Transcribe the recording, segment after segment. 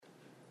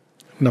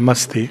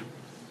Namaste.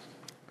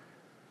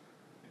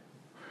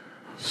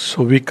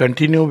 So we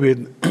continue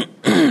with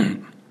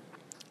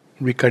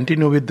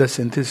the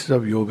synthesis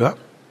of yoga,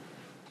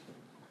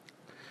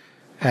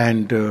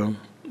 and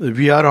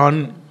we are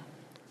on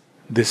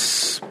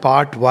this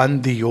part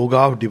one, the yoga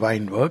of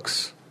divine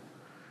works.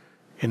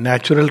 A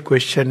natural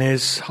question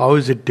is, how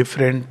is it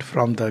different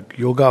from the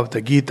yoga of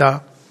the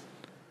Gita,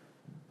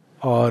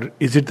 or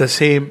is it the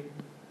same?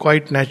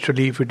 Quite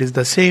naturally, if it is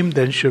the same,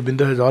 then Sri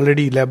Aurobindo has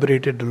already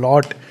elaborated a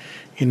lot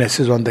in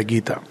Essays on the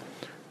Gita.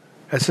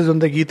 Essays on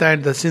the Gita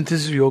and the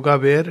Synthesis of Yoga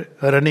were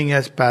running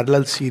as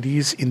parallel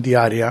series in the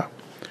Arya.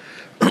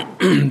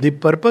 The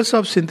purpose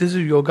of Synthesis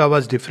of Yoga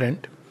was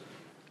different.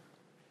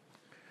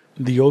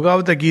 The Yoga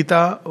of the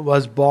Gita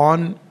was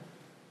born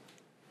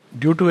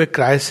due to a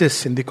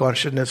crisis in the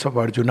consciousness of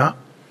Arjuna,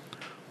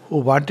 who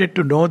wanted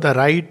to know the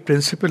right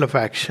principle of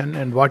action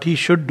and what he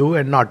should do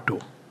and not do.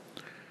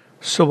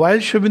 So while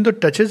Sri Aurobindo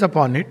touches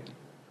upon it,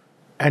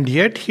 and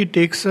yet he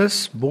takes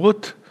us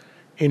both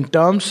in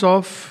terms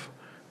of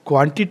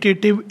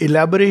quantitative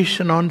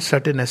elaboration on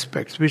certain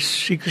aspects, which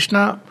Sri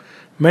Krishna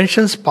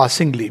mentions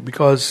passingly,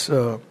 because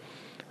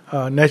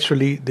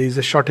naturally there is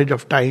a shortage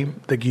of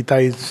time. The Gita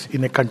is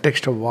in a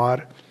context of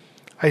war.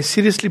 I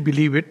seriously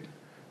believe it.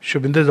 Sri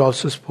Aurobindo has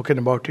also spoken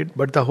about it.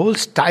 But the whole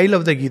style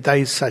of the Gita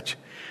is such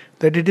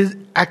that it is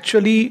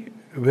actually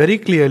very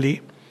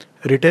clearly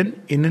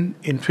written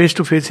in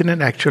face-to-face in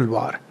an actual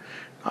war.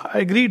 I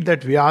agreed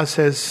that Vyas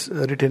has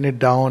written it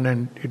down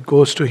and it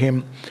goes to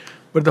him,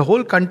 but the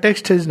whole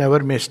context is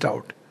never missed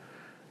out.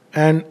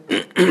 And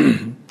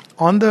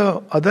on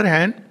the other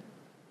hand,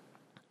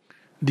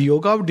 the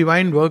yoga of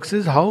divine works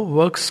is how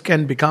works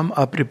can become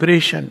a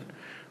preparation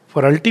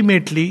for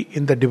ultimately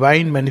in the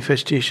divine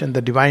manifestation,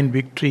 the divine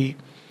victory,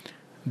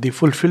 the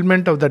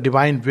fulfillment of the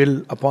divine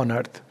will upon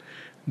earth.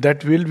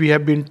 That will, we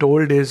have been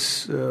told,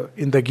 is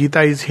in the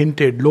Gita is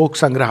hinted, Lok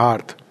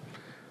Sangraharth.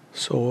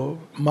 So,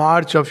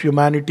 march of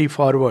humanity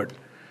forward.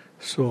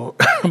 So,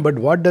 but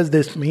what does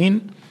this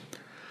mean?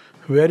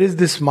 Where is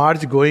this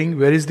march going?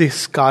 Where is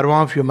this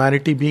caravan of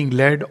humanity being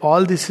led?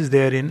 All this is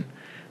there in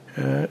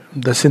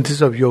the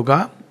synthesis of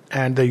yoga,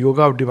 and the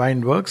yoga of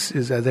divine works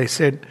is, as I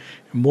said,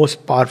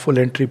 most powerful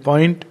entry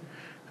point.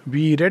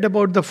 We read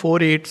about the 4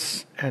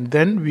 8s, and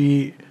then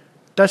we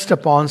touched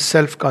upon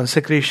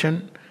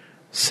self-consecration,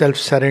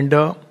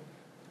 self-surrender,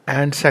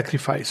 and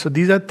sacrifice. So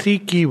these are 3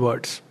 key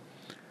words.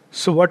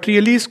 So what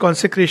really is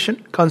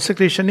consecration?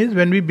 Consecration is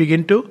when we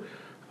begin to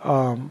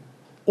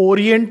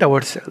orient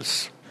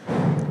ourselves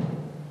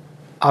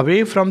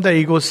away from the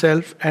ego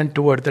self and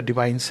toward the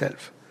divine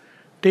self.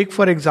 Take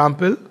for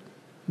example,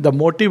 the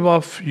motive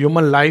of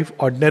human life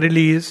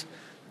ordinarily is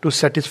to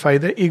satisfy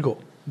the ego.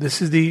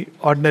 This is the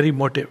ordinary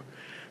motive.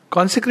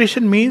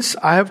 Consecration means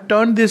I have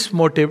turned this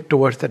motive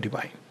towards the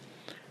divine.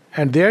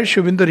 And there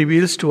Sri Aurobindo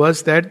reveals to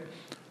us that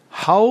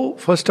how,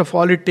 first of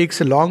all, it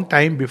takes a long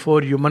time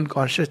before human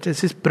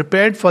consciousness is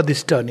prepared for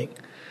this turning.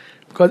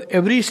 Because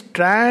every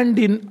strand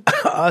in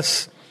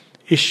us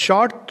is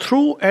shot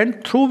through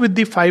and through with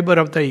the fiber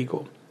of the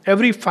ego.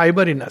 Every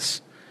fiber in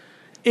us,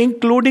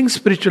 including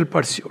spiritual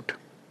pursuit.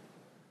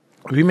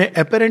 We may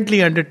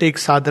apparently undertake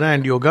sadhana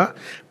and yoga,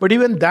 but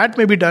even that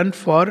may be done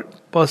for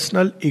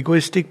personal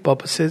egoistic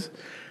purposes.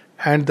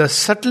 And the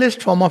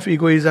subtlest form of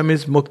egoism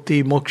is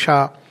mukti,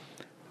 moksha,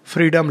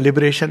 freedom,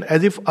 liberation,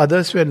 as if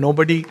others were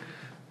nobody.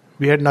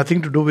 We had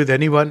nothing to do with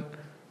anyone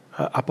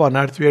upon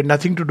earth. We had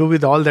nothing to do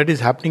with all that is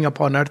happening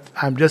upon earth.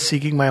 I am just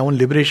seeking my own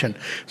liberation.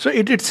 So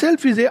it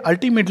itself is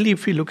ultimately,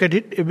 if we look at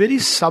it, a very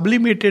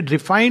sublimated,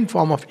 refined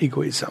form of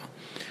egoism.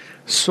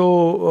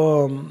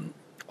 So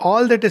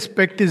all that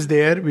aspect is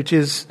there, which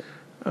is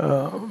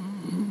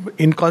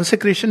in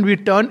consecration we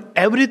turn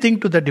everything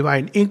to the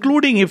divine,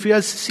 including if we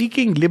are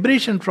seeking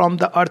liberation from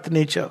the earth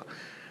nature,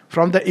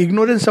 from the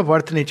ignorance of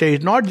earth nature.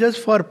 It's not just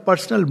for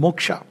personal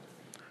moksha.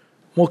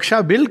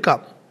 Moksha will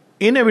come,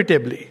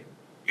 inevitably.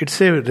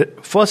 It's a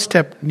first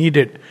step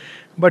needed.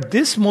 But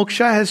this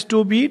moksha has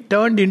to be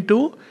turned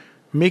into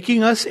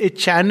making us a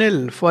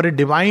channel for a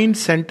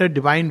divine-centered,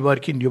 divine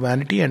work in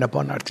humanity and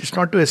upon earth. It's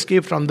not to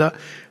escape from the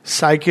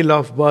cycle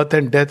of birth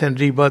and death and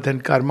rebirth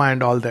and karma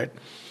and all that.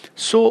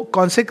 So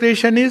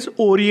consecration is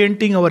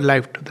orienting our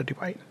life to the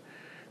divine.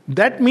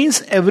 That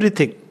means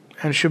everything.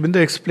 And Sri Aurobindo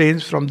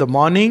explains from the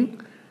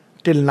morning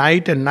till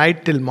night and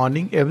night till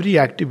morning, every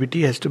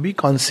activity has to be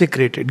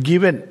consecrated,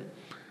 given.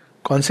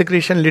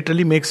 Consecration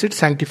literally makes it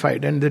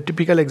sanctified. And the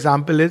typical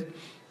example is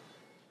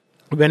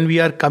when we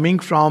are coming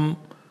from,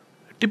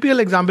 typical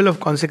example of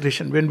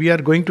consecration, when we are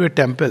going to a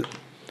temple.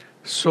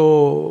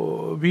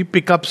 So we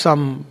pick up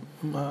some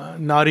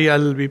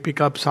nariyal, we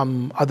pick up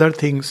some other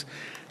things,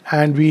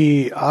 and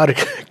we are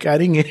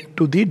carrying it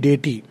to the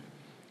deity.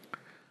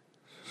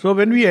 So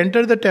when we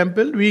enter the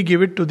temple, we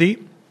give it to the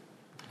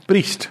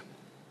priest.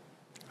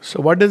 So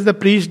what does the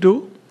priest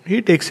do?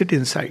 He takes it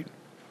inside.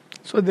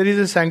 So there is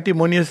a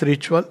sanctimonious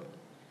ritual.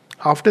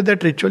 After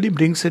that ritual, he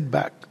brings it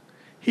back.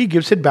 He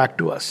gives it back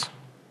to us.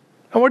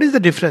 Now what is the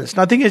difference?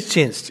 Nothing has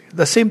changed.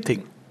 The same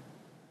thing.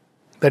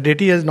 The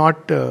deity has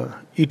not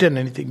eaten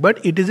anything,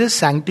 but it is a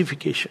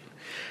sanctification.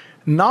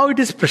 Now it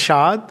is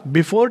prasad.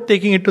 Before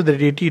taking it to the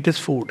deity, it is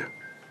food.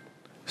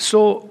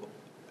 So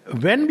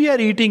when we are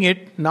eating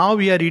it, now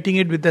we are eating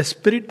it with the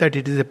spirit that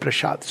it is a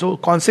prasad. So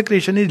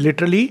consecration is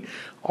literally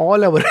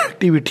all our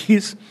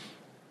activities,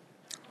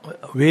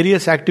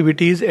 various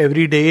activities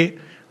every day,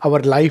 our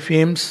life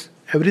aims,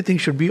 everything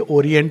should be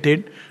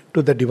oriented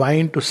to the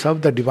divine, to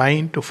serve the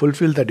divine, to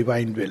fulfill the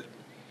divine will.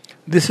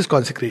 This is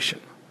consecration.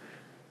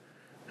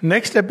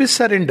 Next step is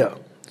surrender.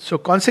 So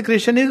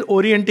consecration is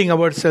orienting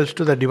ourselves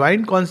to the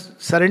divine.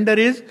 Surrender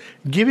is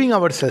giving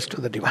ourselves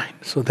to the divine.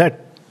 So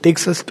that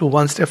takes us to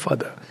one step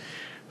further.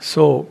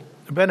 So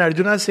when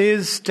Arjuna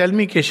says, tell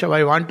me Keshav,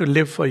 I want to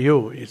live for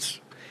you,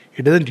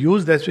 he doesn't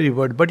use that very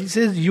word, but he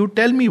says, you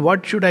tell me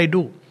what should I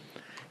do.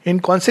 In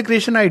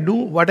consecration I do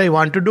what I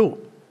want to do,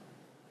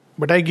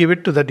 but I give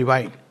it to the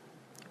divine.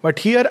 But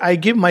here I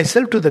give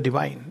myself to the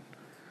divine.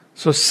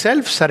 So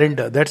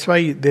self-surrender, that's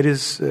why there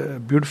is a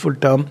beautiful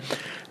term.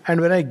 And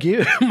when I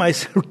give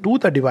myself to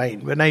the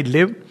divine, when I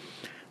live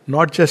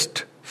not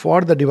just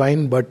for the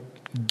divine but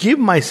give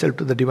myself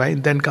to the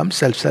divine, then comes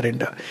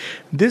self-surrender.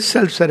 This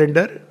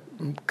self-surrender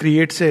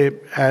creates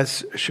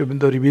as Sri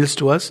Aurobindo reveals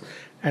to us,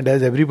 and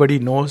as everybody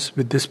knows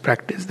with this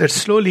practice, that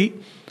slowly,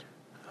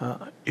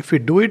 if we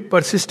do it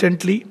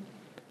persistently,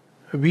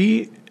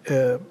 we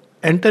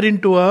enter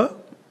into a,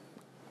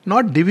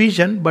 not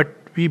division, but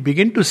we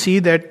begin to see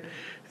that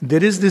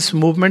there is this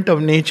movement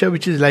of nature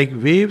which is like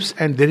waves,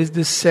 and there is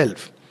this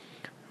self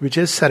which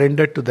is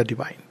surrendered to the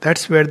divine.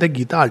 That's where the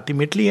Gita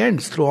ultimately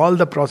ends, through all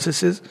the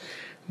processes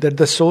that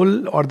the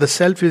soul or the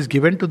self is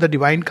given to the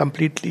divine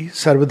completely,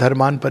 sarva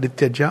dharman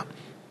parityajya.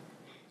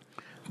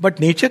 But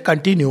nature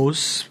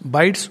continues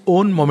by its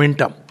own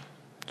momentum.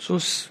 So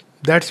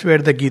that's where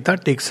the Gita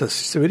takes us.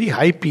 It's a very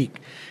high peak.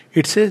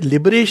 It says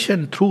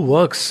liberation through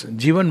works,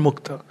 jivan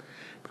mukta.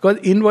 Because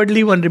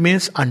inwardly one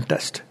remains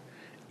untouched.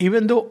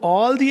 Even though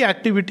all the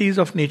activities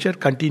of nature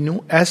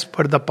continue as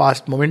per the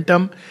past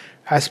momentum,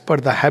 as per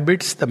the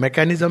habits, the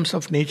mechanisms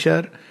of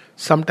nature.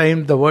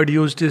 Sometimes the word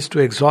used is to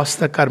exhaust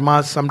the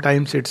karmas.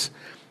 Sometimes it's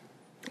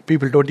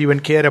people don't even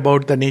care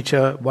about the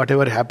nature.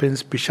 Whatever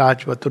happens,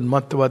 pishachvat,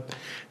 unmatvat,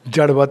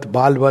 jadvat,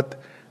 balvat.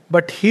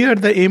 But here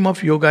the aim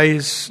of yoga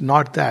is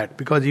not that.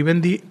 Because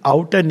even the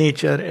outer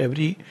nature,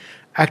 every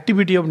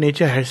activity of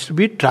nature has to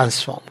be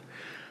transformed.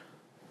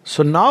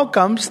 So now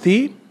comes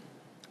the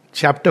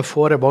chapter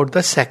 4 about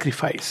the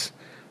sacrifice.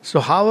 So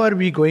how are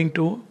we going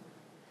to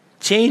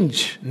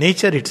change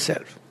nature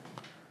itself?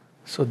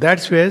 So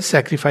that's where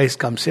sacrifice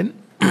comes in.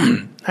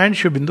 And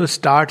Sri Aurobindo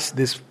starts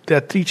this. There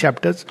are 3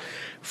 chapters.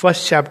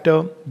 First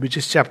chapter, which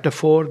is chapter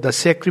 4, the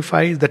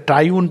sacrifice, the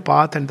triune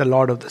path, and the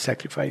Lord of the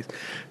sacrifice.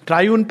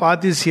 Triune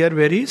path is here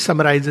where he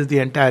summarizes the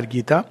entire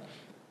Gita.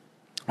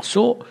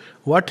 So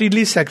what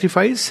really is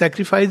sacrifice?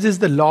 Sacrifice is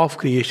the law of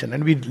creation.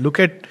 And we look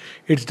at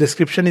its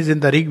description is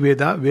in the Rig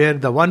Veda, where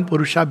the one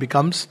Purusha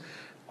becomes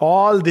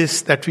all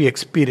this that we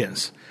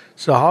experience.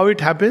 So how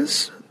it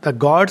happens? The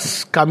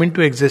gods come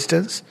into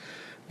existence.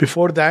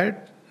 Before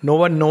that, no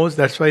one knows.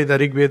 That's why the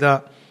Rig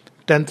Veda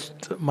 10th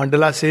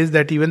mandala says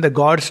that even the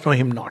gods know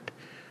him not.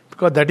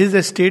 Because that is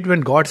the state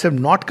when gods have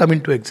not come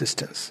into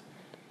existence.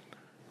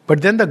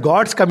 But then the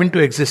gods come into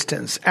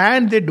existence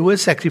and they do a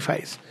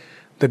sacrifice.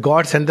 The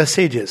gods and the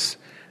sages.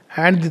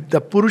 And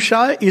the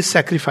Purusha is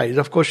sacrificed.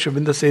 Of course, Sri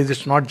Aurobindo says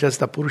it's not just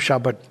the Purusha,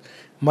 but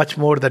much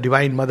more the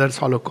Divine Mother's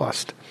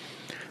holocaust.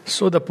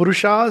 So the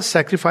Purusha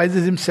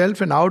sacrifices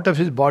himself, and out of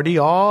his body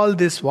all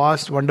this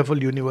vast,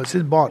 wonderful universe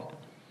is born.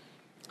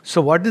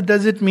 So what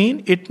does it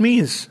mean? It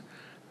means,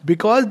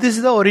 because this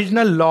is the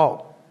original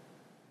law,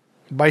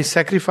 by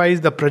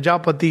sacrifice the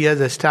Prajapati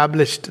has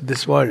established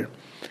this world.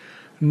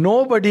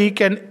 Nobody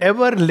can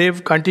ever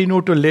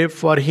continue to live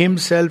for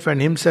himself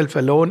and himself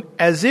alone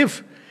as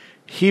if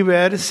he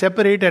were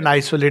separate and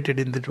isolated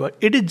in this world.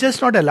 It is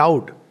just not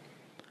allowed.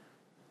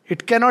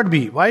 It cannot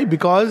be. Why?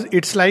 Because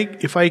it's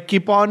like if I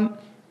keep on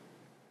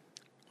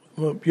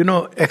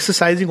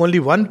exercising only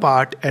one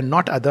part and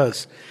not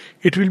others,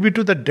 it will be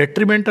to the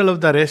detrimental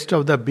of the rest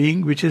of the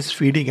being which is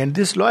feeding. And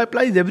this law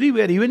applies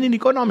everywhere, even in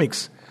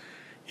economics.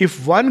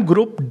 If one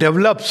group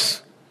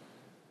develops,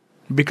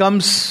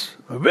 becomes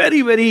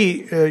very,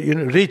 very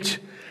rich,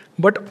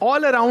 but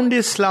all around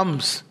is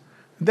slums,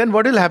 then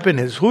what will happen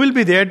is, who will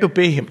be there to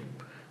pay him?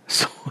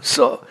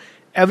 So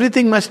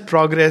everything must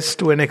progress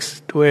to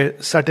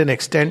a certain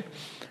extent.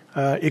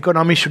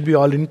 Economy should be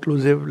all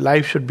inclusive,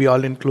 life should be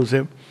all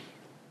inclusive.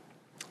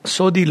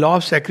 So the law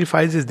of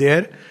sacrifice is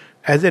there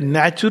as a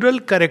natural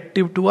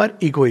corrective to our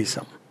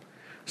egoism.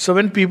 So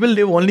when people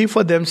live only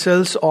for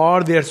themselves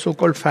or their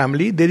so-called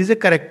family, there is a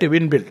corrective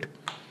inbuilt.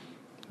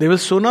 They will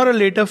sooner or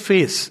later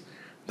face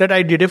that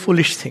I did a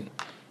foolish thing.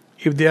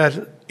 If they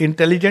are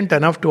intelligent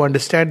enough to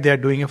understand they are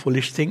doing a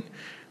foolish thing,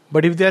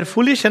 but if they are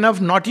foolish enough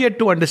not yet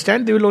to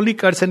understand, they will only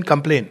curse and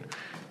complain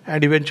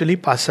and eventually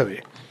pass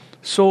away.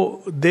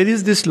 So there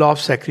is this law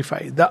of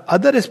sacrifice. The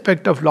other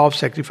aspect of law of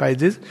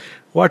sacrifice is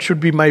what should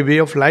be my way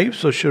of life.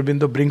 So Sri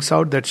Aurobindo brings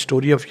out that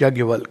story of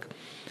Yagyavalk,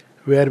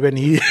 where when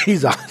he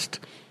is asked,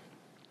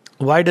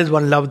 Why does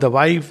one love the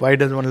wife? Why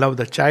does one love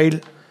the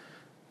child?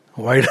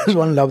 Why does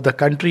one love the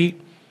country?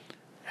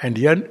 And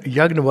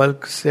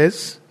Yagnavalk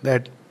says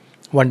that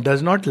one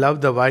does not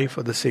love the wife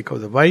for the sake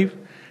of the wife,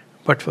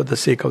 but for the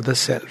sake of the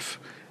self.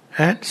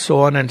 And so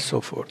on and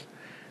so forth.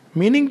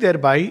 Meaning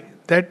thereby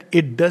that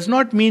it does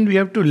not mean we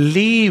have to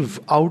leave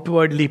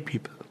outwardly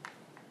people.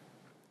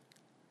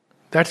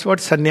 That's what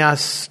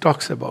sannyas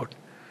talks about.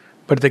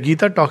 But the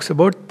Gita talks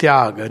about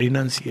tyaga,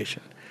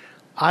 renunciation.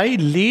 I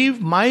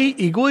leave my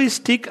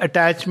egoistic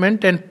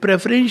attachment and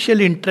preferential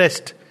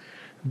interest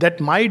that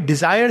my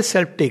desired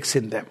self takes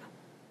in them.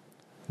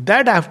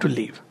 That I have to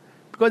leave.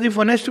 Because if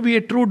one has to be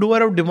a true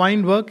doer of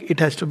divine work, it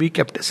has to be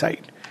kept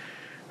aside.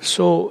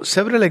 So,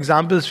 several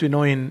examples we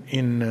know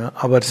in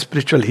our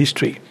spiritual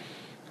history.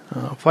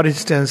 For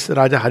instance,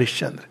 Raja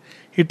Harishchandra.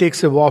 He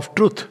takes a vow of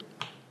truth.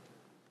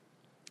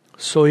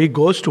 So he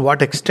goes to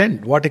what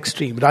extent, what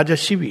extreme? Raja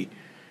Shivi.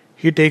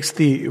 He takes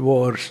the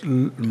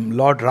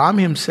Lord Ram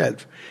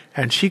himself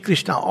and Shri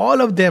Krishna,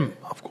 all of them.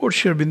 Of course,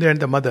 Sri Aurobindo and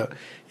the mother.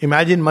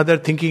 Imagine mother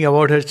thinking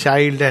about her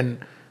child and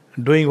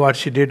doing what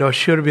she did, or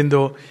Sri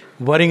Aurobindo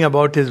worrying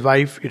about his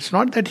wife. It's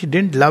not that he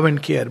didn't love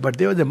and care, but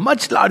there was a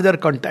much larger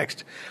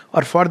context.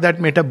 Or for that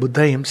matter,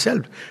 Buddha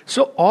himself.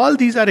 So all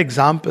these are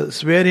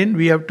examples wherein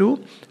we have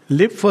to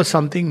live for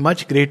something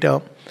much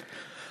greater.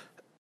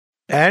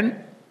 And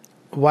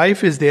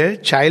wife is there,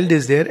 child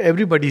is there,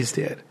 everybody is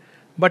there.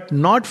 But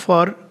not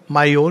for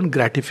my own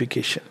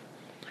gratification.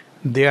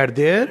 They are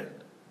there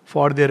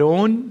for their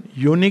own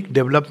unique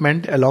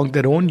development along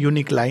their own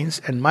unique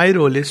lines, and my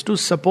role is to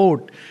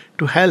support,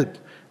 to help.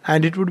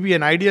 And it would be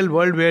an ideal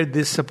world where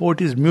this support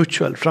is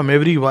mutual from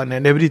everyone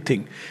and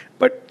everything.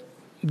 But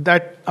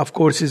that, of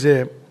course,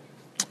 is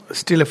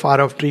still a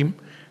far-off dream.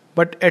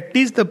 But at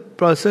least the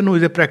person who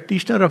is a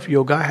practitioner of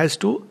yoga has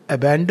to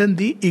abandon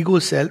the ego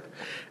self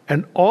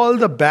and all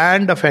the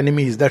band of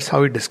enemies, that's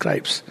how it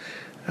describes,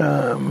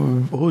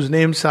 whose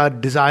names are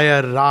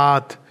desire,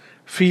 wrath,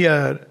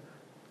 fear,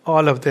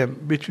 all of them,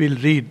 which we'll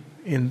read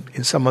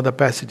in some other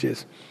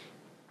passages.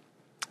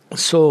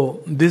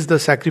 So, this is the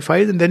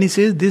sacrifice, and then he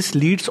says this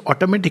leads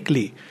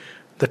automatically.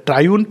 The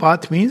triune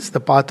path means the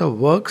path of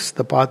works,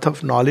 the path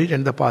of knowledge,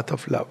 and the path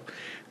of love.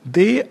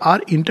 They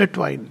are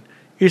intertwined.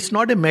 It's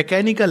not a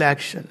mechanical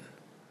action.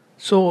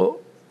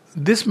 So,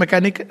 this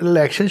mechanical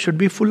action should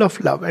be full of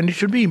love, and it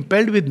should be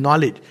impelled with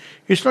knowledge.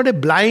 It's not a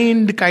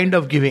blind kind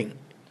of giving.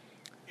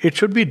 It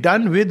should be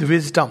done with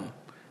wisdom.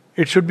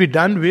 It should be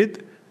done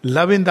with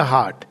love in the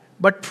heart.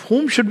 But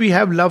whom should we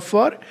have love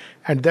for?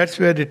 And that's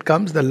where it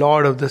comes, the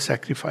Lord of the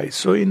sacrifice.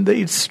 So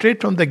it's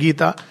straight from the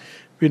Gita.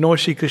 We know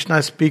Shri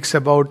Krishna speaks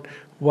about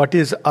what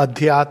is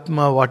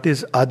Adhyatma, what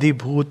is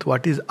Adhibhut,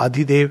 what is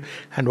Adhidev,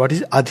 and what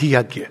is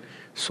Adhiyagya.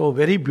 So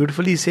very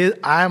beautifully he says,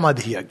 I am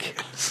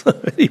Adhiyagya. So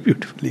very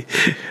beautifully.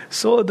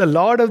 So the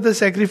Lord of the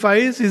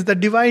sacrifice is the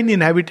divine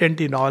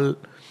inhabitant in all.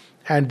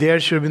 And there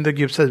Sri Aurobindo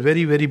gives us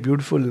very, very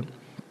beautiful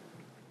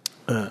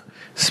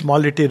small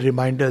little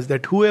reminders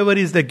that whoever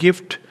is the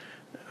gift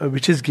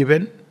which is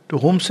given to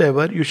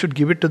whomsoever, you should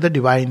give it to the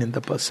divine in the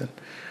person.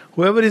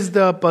 Whoever is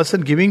the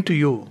person giving to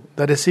you,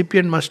 the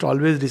recipient must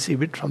always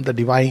receive it from the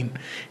divine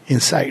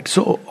inside.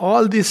 So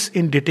all this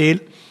in detail,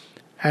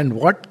 and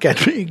what can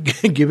be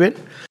given?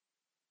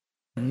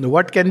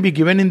 What can be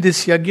given in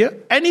this yagya?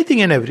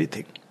 Anything and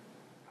everything.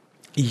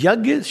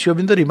 Yagya, Sri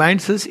Aurobindo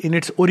reminds us, in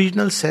its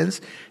original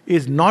sense,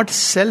 is not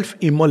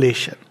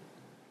self-immolation.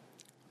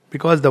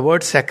 Because the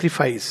word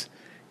sacrifice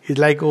is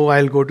like, oh,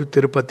 I'll go to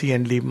Tirupati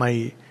and leave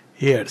my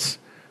heirs,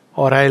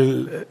 or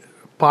I'll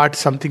part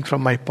something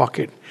from my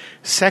pocket.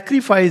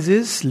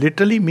 Sacrifices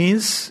literally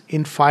means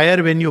in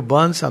fire, when you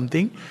burn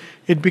something,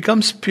 it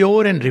becomes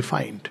pure and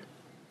refined.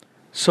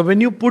 So when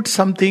you put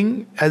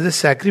something as a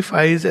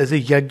sacrifice, as a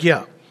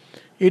yagya,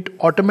 it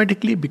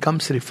automatically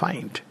becomes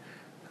refined,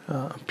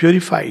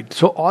 purified.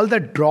 So all the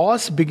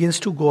dross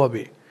begins to go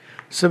away.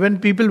 So when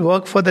people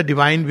work for the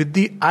divine with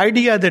the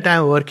idea that I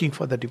am working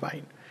for the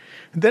divine,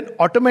 then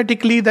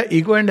automatically the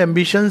ego and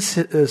ambition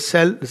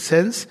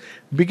sense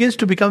begins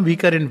to become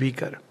weaker and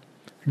weaker.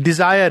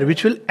 Desire,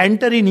 which will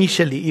enter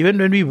initially, even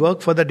when we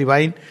work for the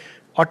divine,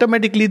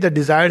 automatically the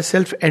desired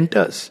self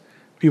enters.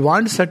 We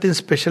want certain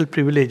special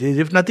privileges.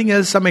 If nothing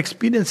else, some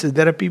experiences.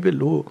 There are people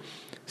who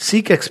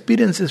seek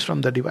experiences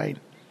from the divine.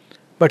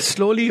 But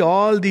slowly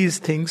all these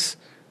things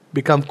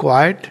become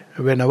quiet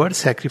when our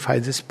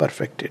sacrifice is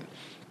perfected.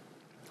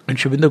 And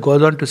Sri Aurobindo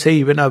goes on to say,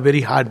 even our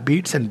very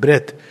heartbeats and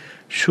breath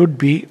should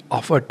be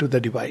offered to the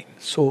divine.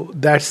 So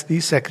that's the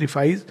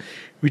sacrifice,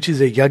 which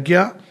is a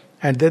yagya.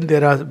 And then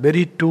there are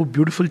very two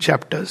beautiful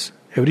chapters.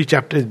 Every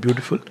chapter is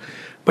beautiful.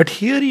 But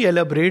here he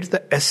elaborates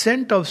the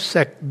ascent of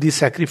the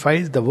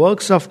sacrifice, the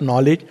works of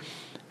knowledge,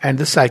 and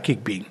the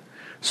psychic being.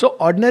 So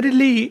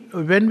ordinarily,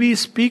 when we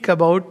speak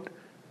about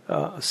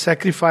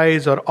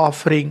sacrifice or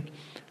offering,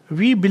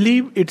 we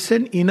believe it's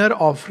an inner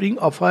offering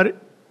of our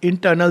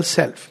internal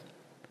self.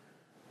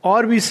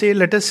 Or we say,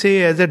 let us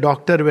say, as a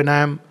doctor, when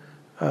I am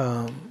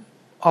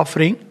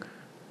offering,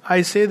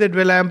 I say that,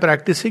 well, I am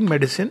practicing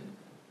medicine,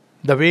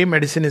 the way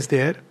medicine is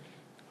there,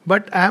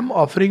 but I am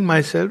offering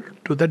myself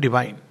to the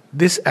divine,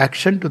 this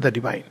action to the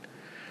divine.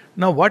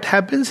 Now, what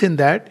happens in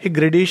that? A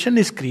gradation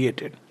is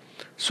created.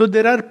 So,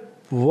 there are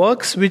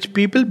works which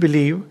people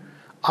believe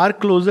are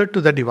closer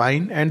to the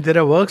divine, and there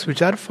are works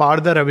which are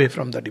farther away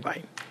from the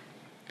divine.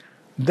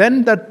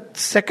 Then, the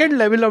second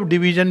level of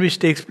division which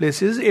takes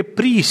place is a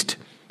priest.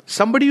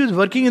 Somebody who is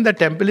working in the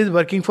temple is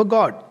working for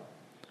God.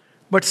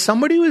 But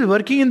somebody who is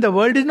working in the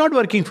world is not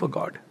working for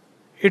God.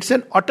 It's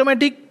an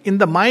automatic, in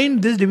the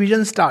mind, this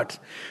division starts.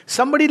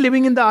 Somebody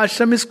living in the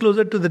ashram is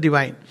closer to the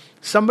divine.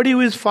 Somebody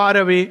who is far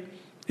away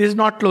is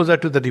not closer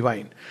to the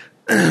divine.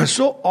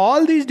 So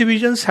all these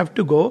divisions have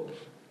to go,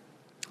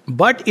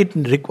 but it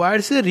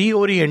requires a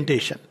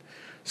reorientation.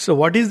 So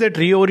what is that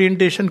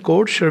reorientation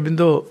code Sri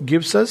Aurobindo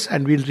gives us,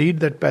 and we'll read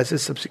that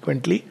passage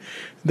subsequently.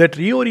 That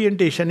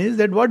reorientation is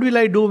that what will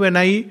I do when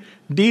I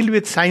deal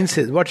with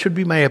sciences? What should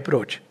be my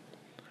approach?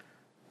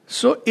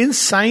 So in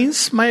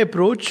science, my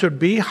approach should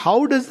be,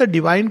 how does the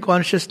divine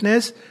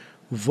consciousness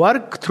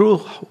work through,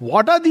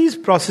 what are these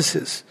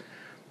processes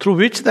through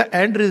which the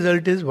end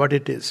result is what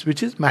it is,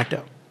 which is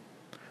matter.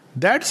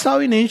 That's how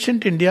in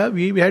ancient India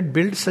we had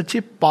built such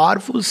a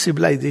powerful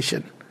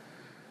civilization.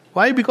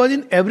 Why? Because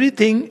in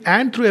everything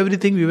and through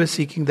everything we were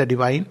seeking the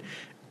divine,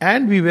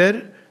 and we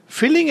were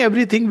filling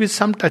everything with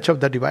some touch of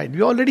the divine.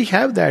 We already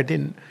have that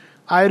in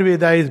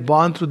Ayurveda, is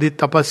born through the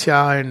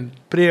tapasya and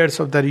prayers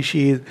of the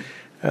rishis.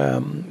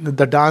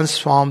 The dance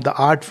form, the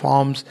art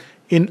forms.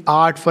 In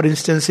art, for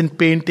instance, in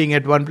painting,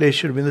 at one place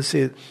Sri Aurobindo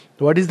says,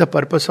 what is the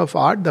purpose of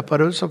art? The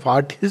purpose of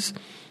art is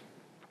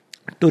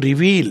to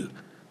reveal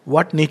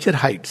what nature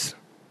hides.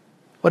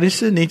 For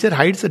instance, nature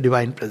hides the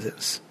divine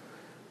presence.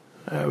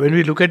 When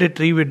we look at a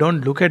tree, we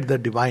don't look at the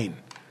divine.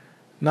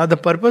 Now the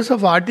purpose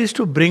of art is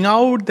to bring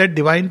out that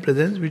divine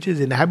presence which is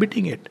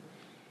inhabiting it.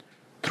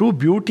 Through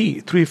beauty,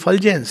 through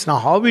effulgence. Now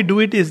how we do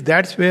it is,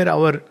 that's where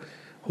our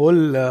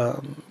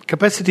whole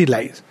capacity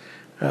lies.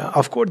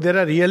 Of course, there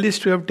are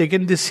realists who have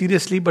taken this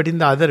seriously, but in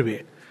the other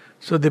way.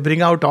 So they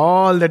bring out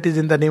all that is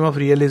in the name of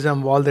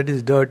realism, all that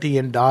is dirty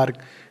and dark.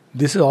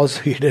 This is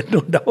also hidden,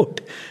 no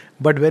doubt.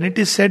 But when it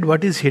is said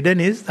what is hidden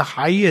is the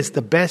highest,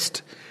 the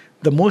best,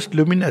 the most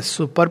luminous.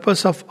 So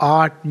purpose of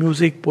art,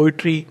 music,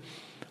 poetry,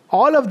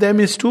 all of them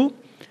is to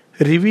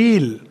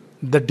reveal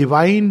the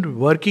divine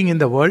working in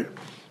the world.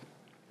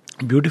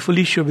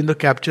 Beautifully Sri Aurobindo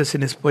captures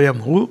in his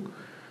poem, who?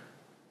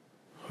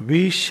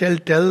 We shall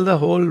tell the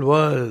whole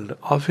world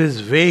of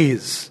his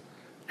ways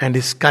and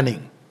his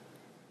cunning.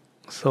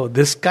 So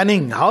this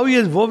cunning, how he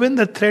has woven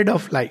the thread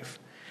of life.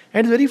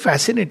 And it's very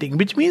fascinating,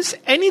 which means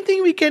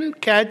anything we can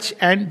catch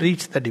and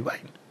reach the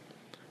divine.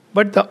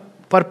 But the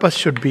purpose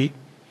should be,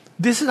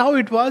 this is how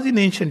it was in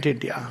ancient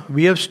India.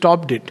 We have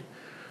stopped it.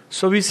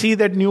 So we see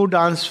that new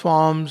dance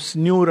forms,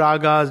 new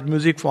ragas,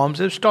 music forms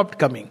have stopped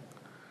coming.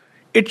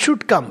 It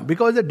should come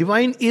because the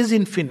divine is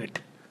infinite.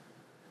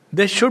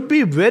 There should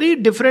be very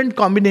different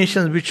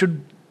combinations which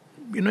should,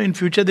 in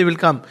future they will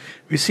come.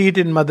 We see it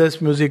in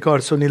Mother's music or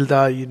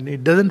Sunilda.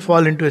 It doesn't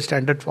fall into a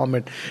standard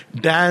format.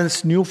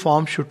 Dance, new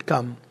forms should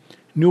come.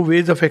 New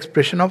ways of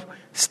expression of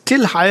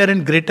still higher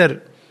and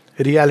greater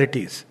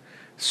realities.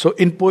 So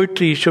in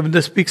poetry, Sri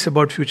Aurobindo speaks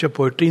about future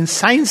poetry. In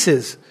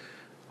sciences,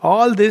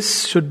 all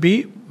this should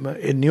be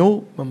a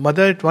new.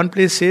 Mother at one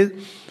place says,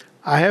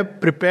 I have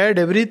prepared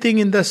everything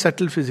in the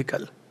subtle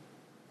physical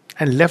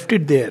and left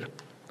it there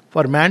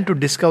for man to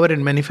discover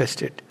and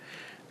manifest it.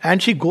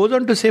 And she goes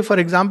on to say, for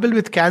example,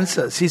 with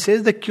cancer, she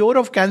says the cure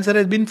of cancer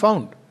has been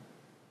found.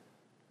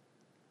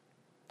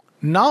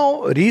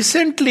 Now,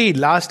 recently,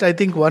 last I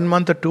think 1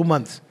 month or 2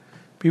 months,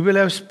 people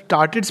have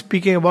started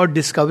speaking about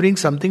discovering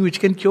something which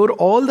can cure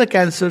all the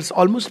cancers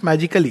almost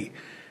magically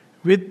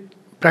with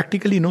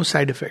practically no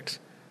side effects.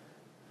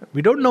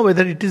 We don't know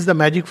whether it is the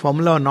magic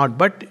formula or not,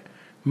 but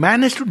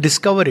man has to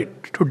discover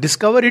it. To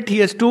discover it, he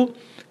has to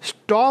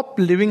stop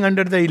living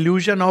under the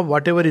illusion of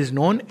whatever is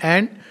known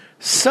and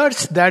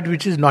search that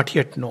which is not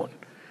yet known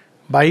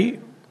by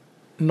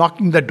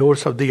knocking the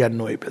doors of the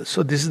unknowable.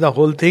 So this is the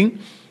whole thing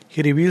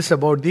he reveals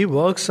about the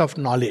works of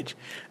knowledge.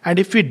 And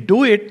if we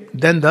do it,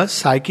 then the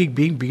psychic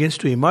being begins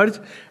to emerge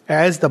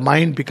as the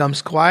mind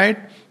becomes quiet,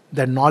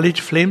 the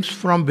knowledge flames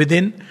from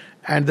within,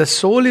 and the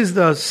soul is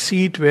the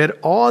seat where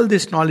all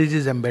this knowledge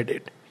is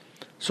embedded.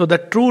 So the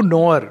true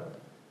knower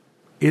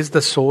is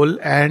the soul,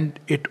 and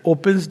it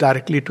opens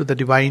directly to the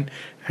divine,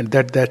 and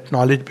that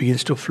knowledge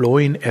begins to flow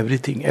in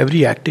everything,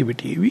 every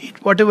activity,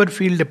 whatever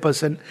field a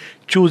person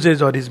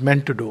chooses or is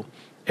meant to do,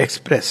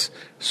 express.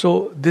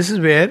 So this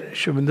is where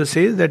Sri Aurobindo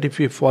says that if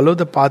we follow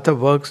the path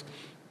of works,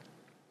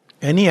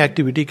 any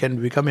activity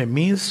can become a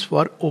means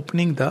for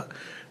opening the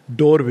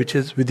door which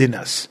is within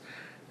us.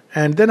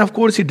 And then of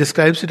course he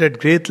describes it at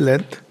great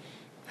length,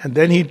 and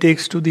then he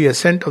takes to the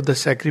ascent of the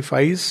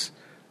sacrifice,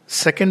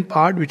 second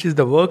part, which is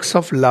the works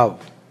of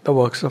love, the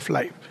works of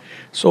life.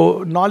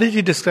 So knowledge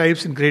he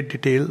describes in great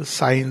detail,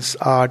 science,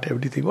 art,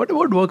 everything. What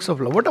about works of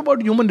love? What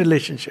about human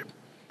relationship?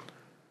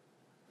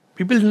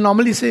 People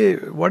normally say,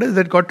 what has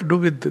that got to do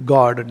with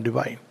God and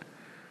divine?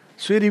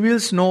 So he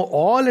reveals, no,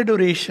 all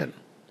adoration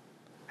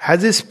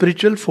has a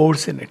spiritual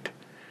force in it.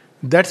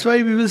 That's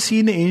why we will see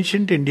in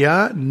ancient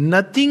India,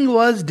 nothing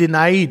was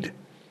denied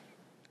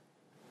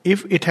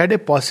if it had a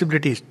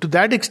possibility. To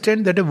that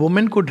extent that a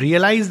woman could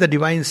realize the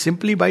divine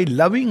simply by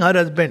loving her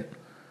husband.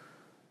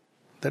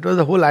 That was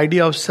the whole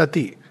idea of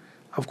sati.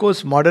 Of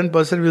course, modern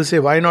person will say,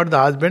 why not the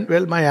husband?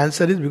 Well, my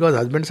answer is because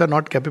husbands are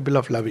not capable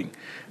of loving.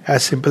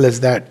 As simple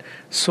as that.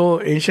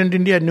 So, ancient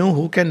India knew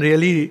who can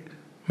really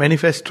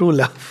manifest true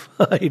love.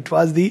 It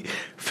was the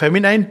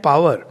feminine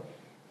power.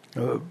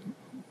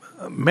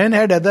 Men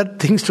had other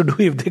things to do.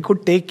 If they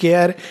could take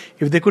care,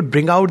 if they could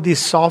bring out these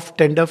soft,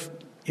 tender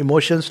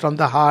emotions from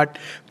the heart,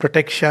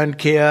 protection,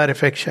 care,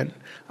 affection.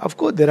 Of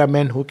course, there are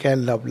men who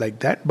can love like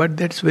that, but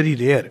that's very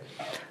rare.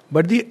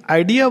 But the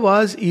idea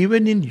was,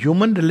 even in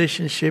human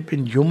relationship,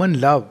 in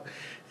human love,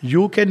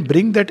 you can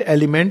bring that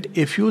element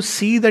if you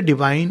see the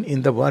divine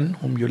in the one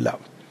whom you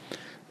love.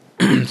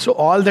 So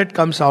all that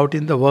comes out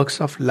in the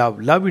works of love.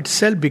 Love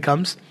itself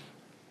becomes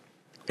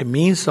a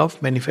means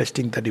of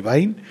manifesting the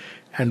divine,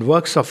 and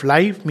works of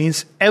life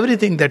means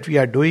everything that we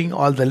are doing,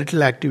 all the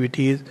little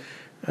activities,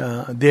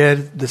 there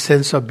the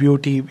sense of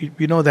beauty.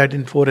 We know that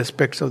in 4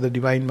 aspects of the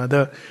Divine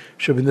Mother,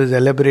 Sri Aurobindo has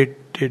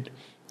elaborated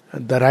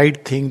the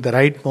right thing, the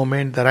right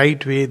moment, the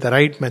right way, the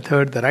right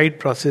method, the right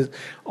process.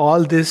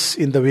 All this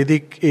in the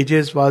Vedic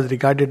ages was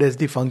regarded as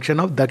the function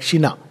of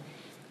Dakshina,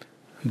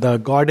 the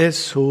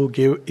goddess who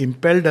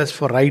impelled us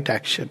for right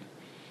action.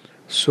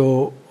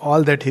 So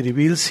all that he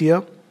reveals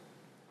here.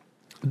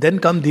 Then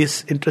come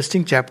these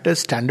interesting chapters,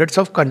 standards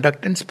of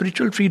conduct and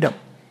spiritual freedom.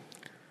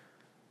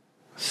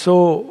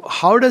 So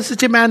how does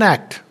such a man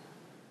act?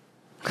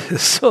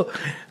 So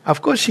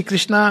of course Shri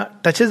Krishna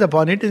touches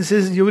upon it and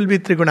says, you will be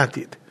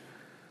Trigunatit.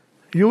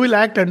 You will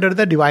act under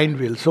the divine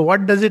will. So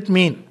what does it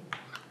mean?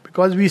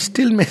 Because we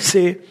still may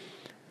say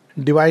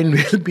divine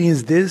will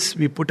means this,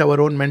 we put our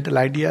own mental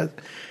ideas.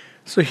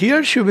 So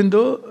here Sri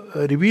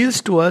Aurobindo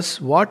reveals to us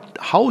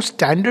how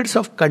standards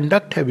of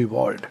conduct have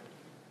evolved.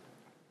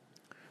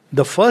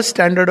 The first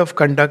standard of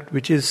conduct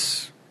which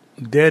is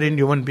there in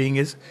human being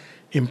is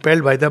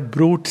impelled by the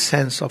brute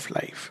sense of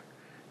life.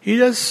 He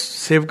just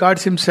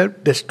safeguards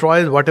himself,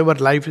 destroys whatever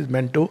life is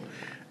meant to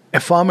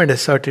affirm and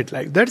assert it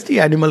like. That's the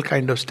animal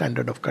kind of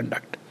standard of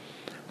conduct.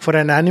 For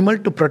an animal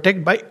to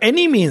protect by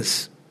any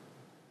means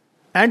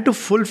and to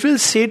fulfill,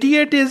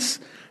 satiate his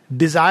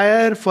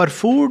desire for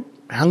food,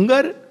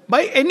 hunger,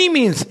 by any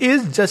means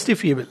is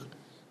justifiable.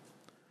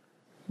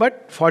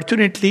 But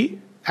fortunately,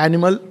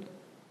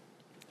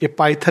 a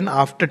python,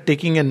 after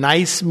taking a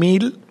nice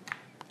meal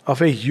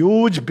of a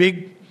huge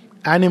big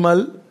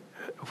animal,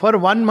 for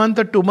 1 month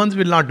or 2 months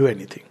will not do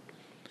anything.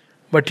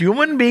 But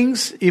human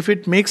beings, if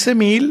it makes a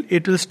meal,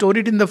 it will store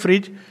it in the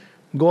fridge,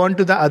 go on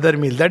to the other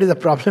meal. That is the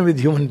problem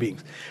with human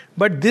beings.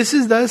 But this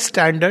is the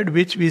standard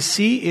which we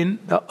see in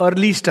the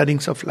early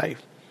stirrings of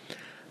life.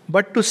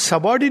 But to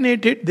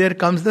subordinate it, there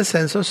comes the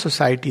sense of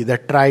society, the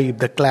tribe,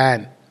 the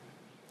clan.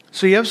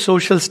 So you have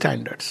social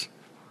standards.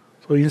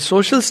 So in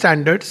social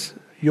standards,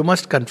 you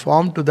must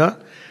conform to the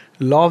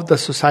law of the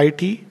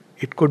society.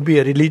 It could be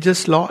a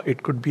religious law,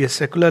 it could be a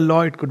secular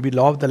law, it could be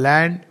law of the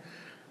land,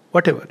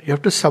 whatever. You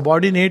have to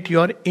subordinate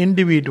your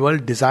individual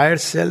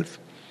desired self.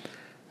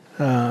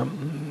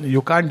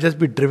 You can't just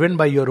be driven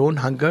by your own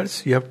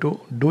hungers. You have to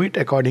do it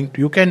according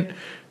to... You can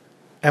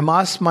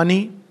amass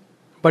money,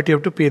 but you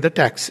have to pay the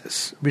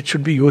taxes, which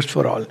should be used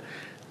for all.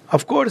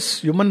 Of course,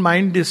 human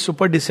mind is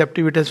super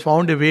deceptive. It has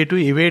found a way to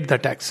evade the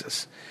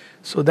taxes.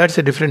 So that's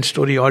a different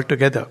story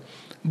altogether.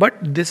 But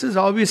this is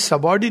how we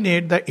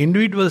subordinate the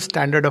individual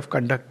standard of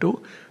conduct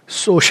to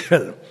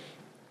social.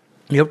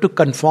 You have to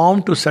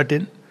conform to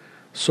certain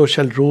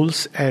social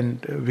rules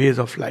and ways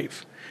of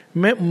life.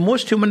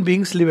 Most human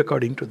beings live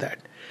according to that.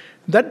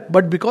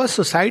 But because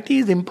society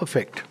is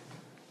imperfect,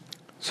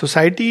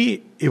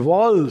 society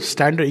evolves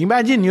standard.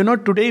 Imagine,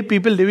 today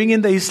people living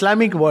in the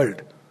Islamic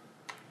world.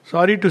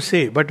 Sorry to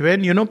say, but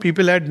when,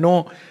 people had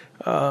no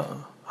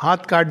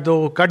haath kaat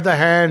do, cut the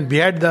hand,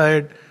 behead the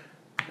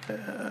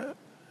head,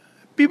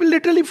 people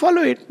literally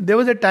follow it. There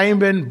was a time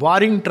when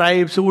warring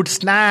tribes would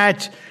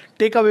snatch,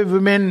 take away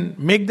women,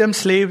 make them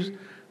slaves.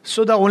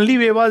 So the only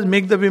way was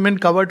make the women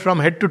covered from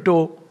head to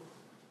toe.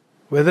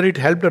 Whether it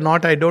helped or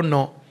not, I don't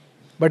know.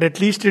 But at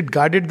least it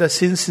guarded the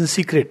sins in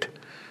secret.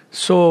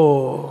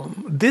 So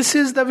this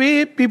is the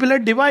way people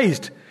had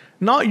devised.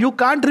 Now you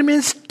can't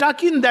remain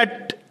stuck in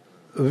that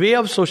way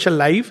of social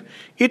life.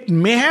 It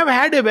may have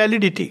had a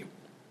validity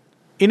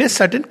in a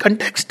certain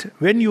context.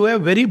 When you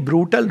have very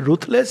brutal,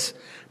 ruthless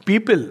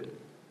people,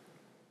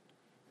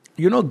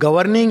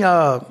 governing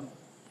a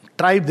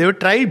tribe, they were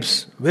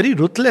tribes, very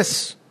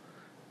ruthless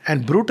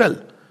and brutal.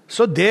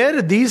 So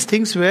there these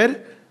things were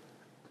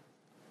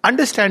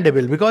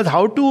understandable, because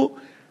how to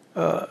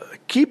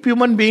keep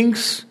human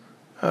beings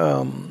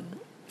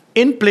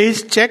in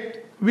place,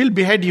 check, will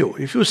behead you.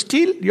 If you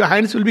steal, your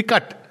hands will be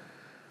cut.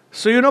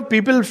 So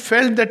people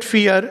felt that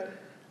fear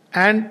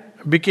and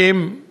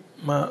became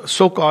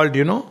so-called,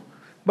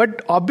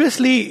 But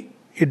obviously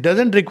it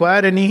doesn't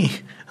require any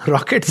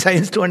rocket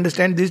science to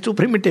understand this is too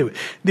primitive.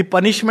 The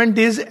punishment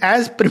is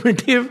as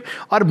primitive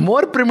or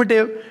more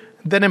primitive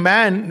Then a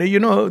man,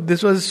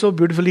 this was so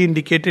beautifully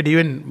indicated,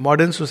 even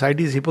modern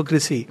society's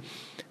hypocrisy.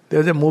 There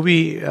was a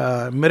movie,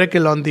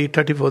 Miracle on the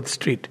 34th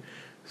Street.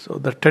 So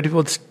the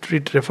 34th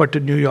Street referred to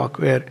New York,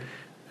 where,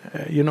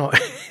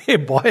 a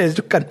boy has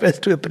to confess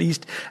to a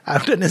priest,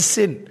 I've done a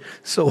sin.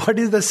 So what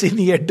is the sin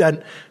he had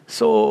done?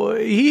 So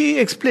he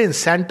explains,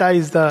 Santa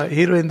is the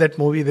hero in that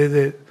movie. There's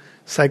a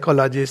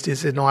psychologist. He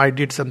says, no, I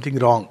did something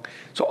wrong.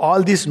 So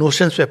all these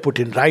notions were put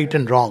in, right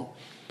and wrong.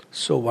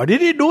 So what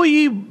did he do?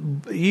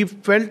 He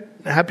felt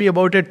happy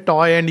about a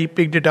toy and he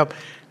picked it up.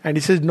 And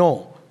he says,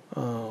 no,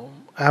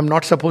 I am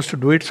not supposed to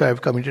do it, so I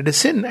have committed a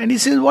sin. And he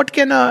says, what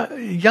can a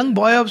young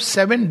boy of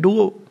 7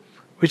 do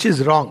which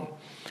is wrong?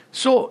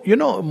 So,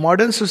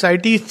 modern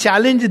society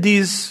challenge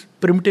these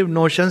primitive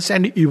notions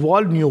and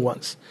evolve new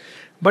ones.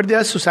 But there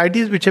are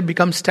societies which have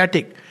become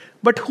static.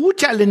 But who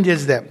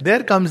challenges them?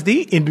 There comes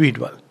the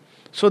individual.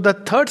 So the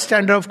third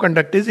standard of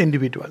conduct is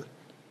individual.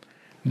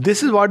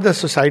 This is what the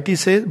society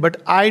says, but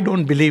I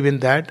don't believe in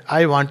that.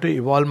 I want to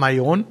evolve my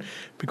own,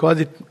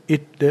 because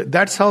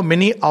that's how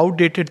many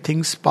outdated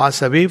things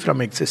pass away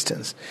from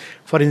existence.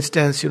 For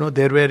instance,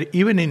 there were,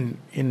 even in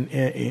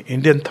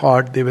Indian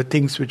thought, there were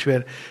things which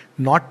were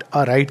not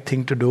a right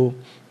thing to do,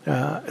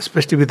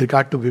 especially with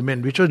regard to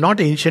women, which was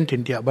not ancient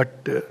India,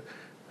 but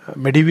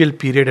medieval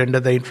period under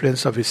the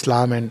influence of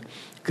Islam and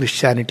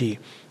Christianity,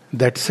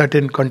 that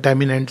certain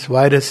contaminants,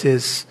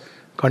 viruses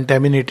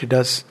contaminated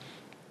us.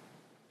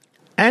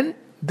 And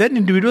then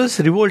individuals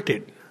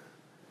revolted.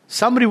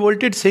 Some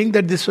revolted saying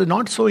that this was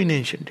not so in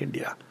ancient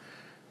India.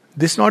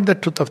 This is not the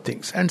truth of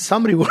things. And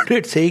some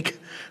revolted saying,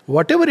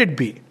 whatever it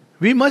be,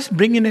 we must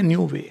bring in a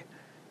new way.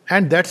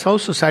 And that's how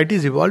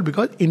societies evolve,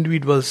 because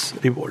individuals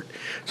revolt.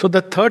 So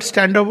the third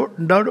standard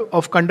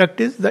of conduct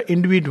is the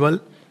individual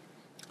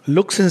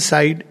looks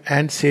inside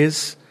and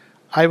says,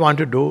 I want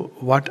to do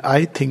what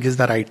I think is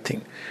the right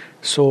thing.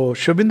 So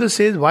Sri Aurobindo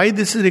says why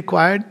this is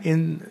required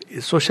in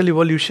social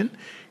evolution.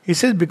 He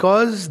says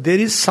because there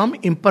is some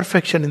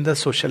imperfection in the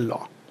social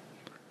law.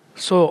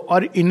 So,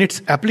 or in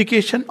its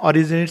application or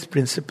is in its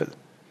principle.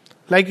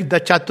 Like the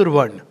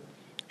Chaturvarna.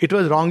 It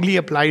was wrongly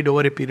applied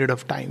over a period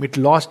of time. It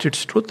lost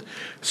its truth.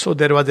 So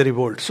there was a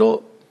revolt.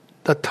 So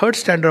the third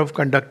standard of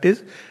conduct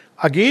is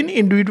again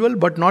individual,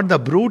 but not the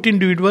brute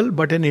individual,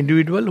 but an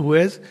individual who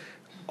has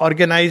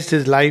organized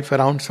his life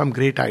around some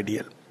great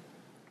ideal.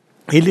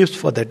 He lives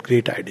for that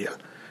great ideal.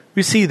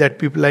 We see that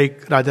people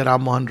like Raja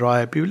Ram Mohan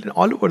Roy, people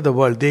all over the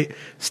world, they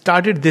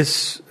started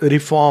this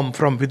reform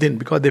from within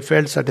because they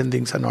felt certain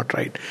things are not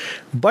right.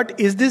 But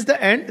is this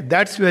the end?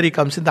 That's where he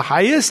comes in. The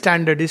highest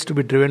standard is to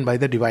be driven by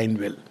the divine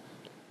will.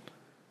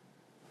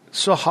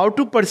 So how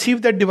to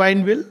perceive that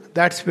divine will?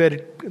 That's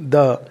where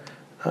the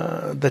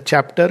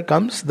chapter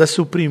comes, the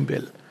supreme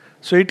will.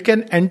 So it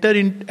can enter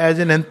in as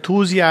an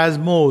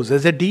enthusiasmos,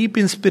 as a deep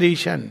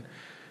inspiration,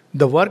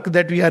 the work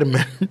that we are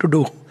meant to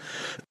do.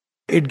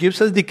 It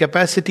gives us the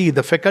capacity,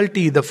 the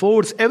faculty, the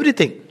force,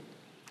 everything.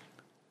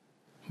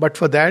 But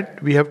for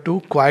that, we have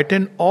to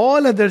quieten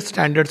all other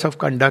standards of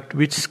conduct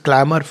which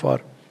clamor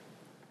for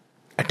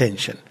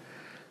attention.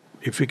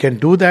 If we can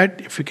do that,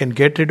 if we can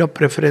get rid of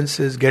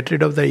preferences, get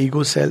rid of the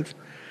ego self,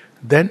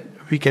 then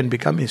we can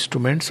become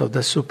instruments of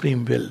the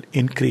supreme will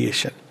in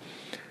creation.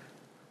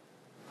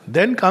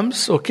 Then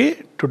comes, to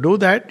do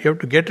that, you have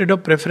to get rid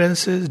of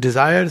preferences,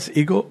 desires,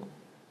 ego.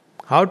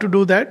 How to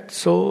do that?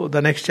 So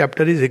the next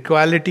chapter is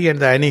equality and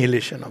the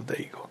annihilation of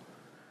the ego.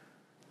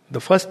 The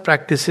first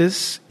practice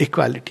is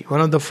equality. One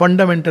of the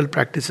fundamental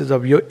practices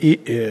of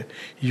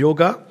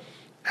yoga,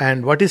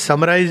 and what is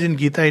summarized in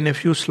Gita in a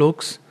few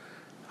slokas,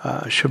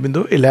 Sri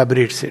Aurobindo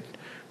elaborates it.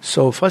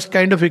 So first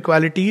kind of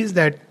equality is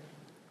that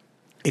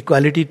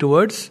equality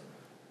towards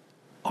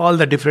all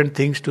the different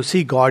things, to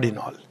see God in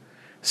all.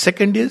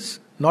 Second is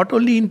not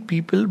only in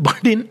people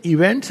but in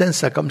events and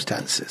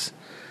circumstances.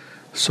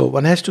 So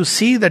one has to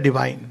see the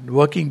divine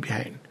working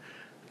behind,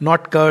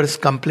 not curse,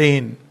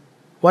 complain.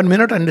 One may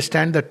not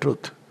understand the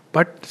truth,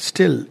 but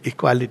still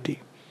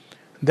equality.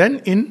 Then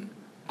in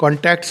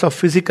contacts of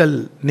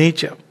physical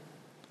nature,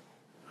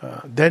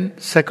 then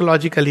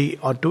psychologically,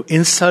 or to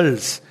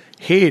insults,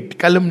 hate,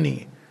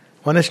 calumny,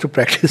 one has to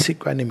practice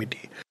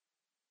equanimity.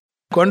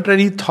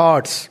 Contrary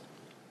thoughts,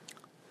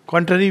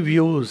 contrary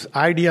views,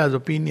 ideas,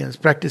 opinions,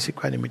 practice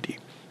equanimity.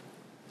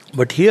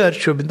 But here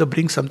Sri Aurobindo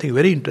brings something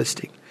very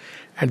interesting.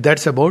 And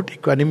that's about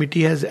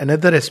equanimity has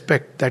another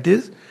aspect, that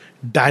is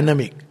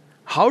dynamic.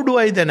 How do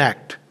I then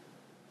act?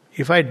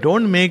 If I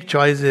don't make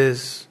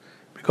choices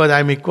because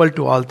I'm equal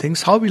to all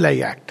things, how will I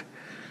act?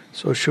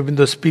 So Sri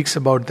Aurobindo speaks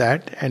about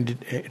that, and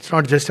it's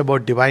not just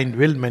about divine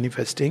will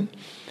manifesting,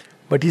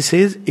 but he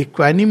says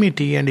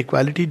equanimity and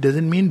equality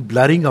doesn't mean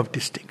blurring of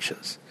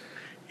distinctions.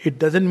 It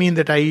doesn't mean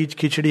that I eat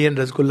khichdi and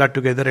rasgulla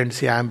together and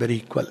say I am very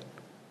equal.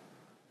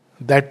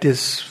 That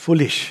is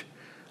foolish.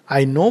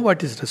 I know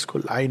what is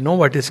rasgulla, I know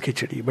what is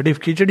khichdi. But if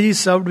khichdi is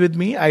served with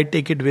me, I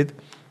take it with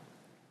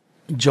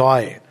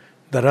joy,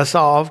 the rasa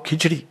of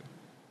khichdi.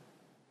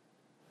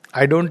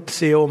 I don't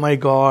say, oh my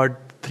God,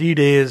 3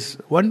 days.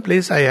 One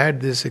place I had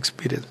this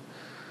experience.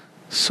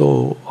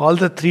 So all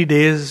the 3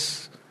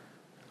 days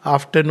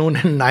afternoon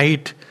and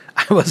night,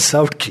 I was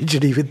served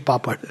khichdi with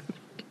papad.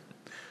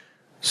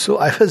 So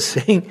I was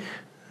saying,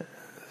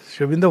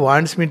 Sri Aurobindo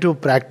wants me to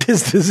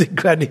practice this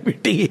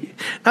equanimity.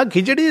 Now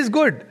khichdi is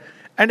good.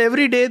 And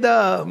every day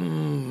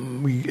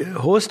the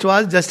host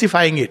was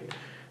justifying it.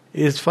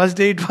 His first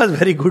day it was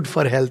very good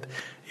for health.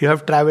 You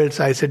have travelled,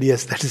 so I said,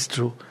 yes, that is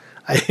true.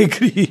 I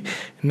agree.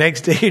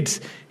 Next day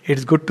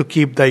it's good to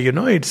keep the,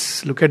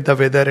 it's look at the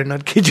weather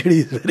and khichdi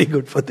is very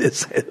good for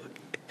this.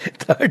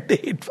 Third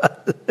day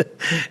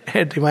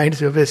it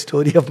reminds me of a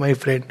story of my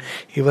friend.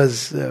 He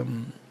was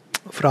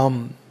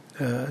from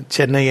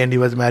Chennai and he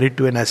was married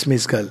to an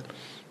Assamese girl.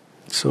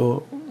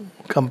 So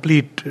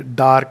complete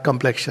dark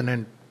complexion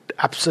and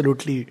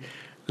absolutely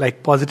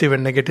like positive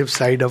and negative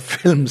side of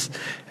films.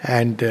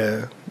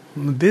 And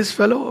this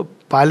fellow,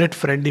 pilot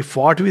friend, he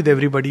fought with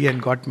everybody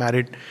and got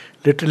married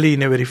literally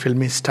in a very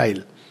filmy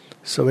style.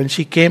 So when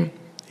she came,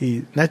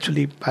 he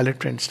naturally,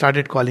 pilot friend,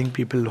 started calling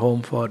people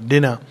home for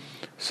dinner.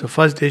 So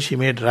first day she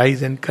made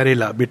rice and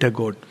Karela, bitter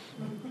gourd.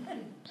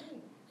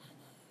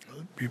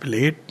 People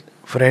ate,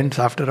 friends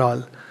after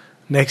all.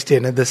 Next day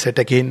another set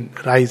again,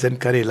 rice and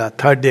Karela.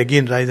 Third day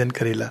again, rice and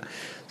Karela.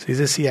 So he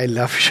says, see, I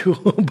love you,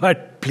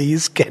 but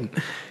please can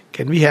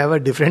we have a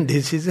different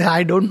dish? He says,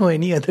 I don't know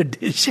any other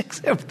dish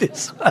except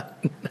this one.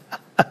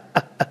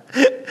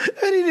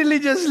 Very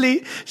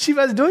religiously, she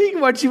was doing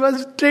what she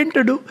was trained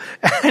to do.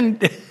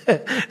 And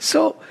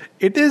so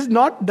it does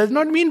not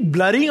mean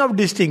blurring of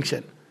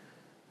distinction.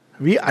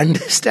 We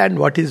understand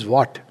what is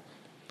what.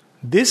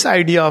 This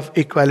idea of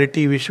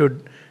equality,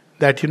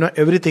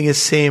 everything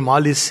is same,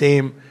 all is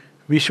same.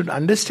 We should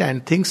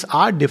understand things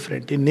are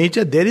different. In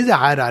nature, there is a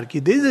hierarchy,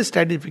 there is a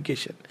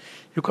stratification.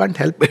 You can't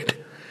help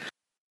it.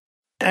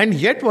 And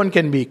yet one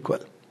can be equal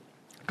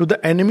to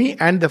the enemy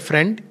and the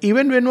friend,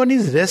 even when one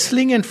is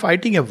wrestling and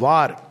fighting a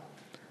war.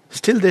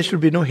 Still there should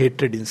be no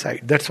hatred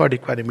inside. That's what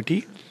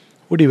equanimity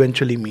would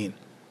eventually mean.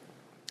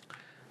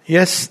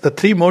 Yes, the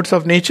three modes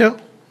of nature,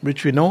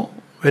 which we know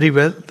very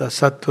well, the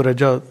Sattva,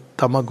 Raja,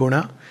 Tama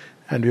Guna,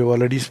 and we've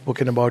already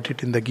spoken about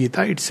it in the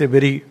Gita. It's a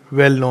very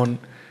well-known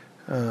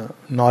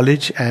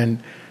knowledge,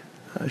 and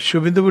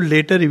Sri Aurobindo will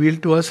later reveal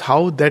to us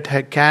how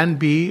that can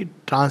be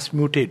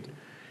transmuted.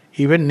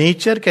 Even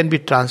nature can be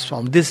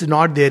transformed. This is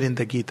not there in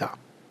the Gita.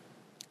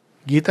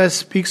 Gita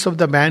speaks of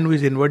the man who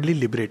is inwardly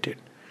liberated.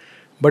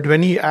 But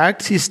when he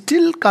acts, he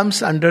still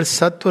comes under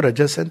Sattva,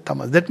 Rajas and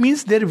Tamas. That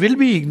means there will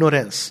be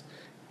ignorance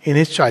in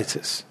his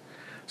choices.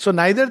 So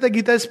neither the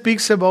Gita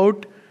speaks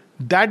about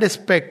that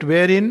aspect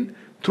wherein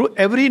through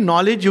every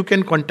knowledge you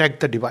can contact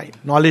the divine,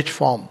 knowledge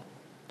form.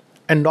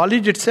 And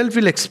knowledge itself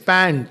will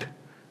expand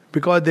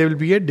because there will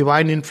be a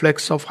divine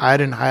influx of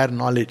higher and higher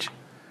knowledge.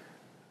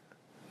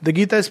 The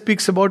Gita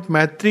speaks about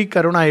Maitri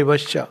Karuna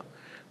Evascha.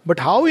 But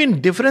how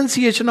in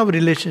differentiation of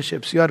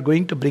relationships you are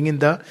going to bring in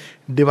the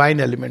divine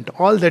element.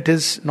 All that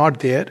is not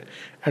there.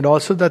 And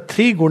also the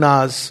three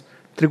gunas,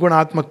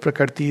 Trigunatmak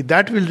Prakriti,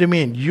 that will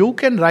remain. You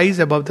can rise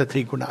above the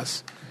three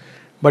gunas.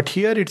 But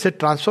here it's a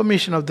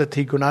transformation of the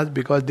three gunas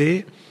because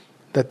the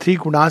three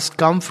gunas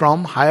come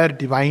from higher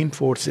divine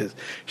forces.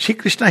 Shri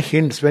Krishna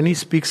hints when he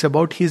speaks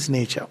about his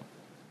nature.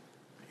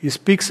 He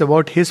speaks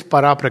about his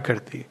para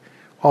prakriti,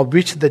 of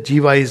which the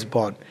jiva is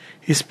born.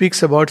 He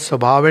speaks about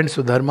Swabhava and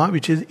Sudharma,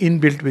 which is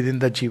inbuilt within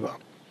the jiva.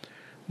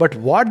 But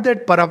what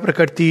that para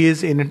prakriti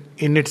is in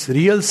its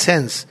real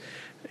sense,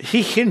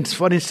 he hints,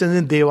 for instance,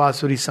 in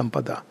Devasuri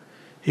Sampada.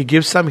 He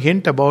gives some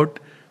hint about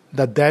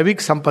the Daivik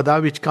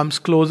Sampada, which comes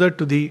closer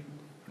to the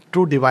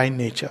true divine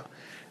nature.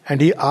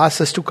 And he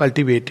asks us to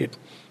cultivate it.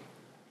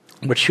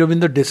 But Sri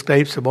Aurobindo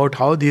describes about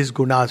how these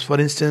gunas, for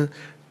instance,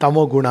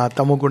 Tamo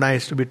guna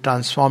is to be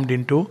transformed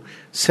into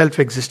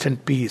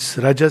self-existent peace,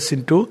 Rajas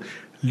into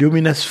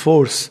luminous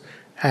force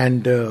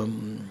and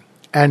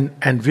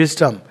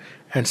wisdom,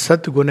 and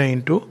Satguna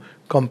into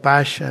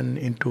compassion,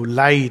 into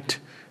light,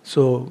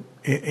 so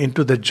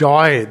into the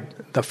joy,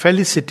 the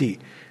felicity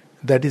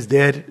that is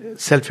their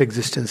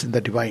self-existence in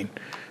the divine.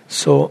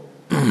 So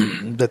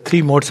the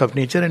three modes of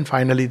nature, and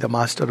finally the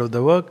master of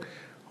the work.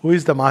 Who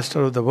is the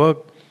master of the work?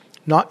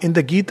 Now in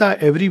the Gita,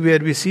 everywhere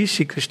we see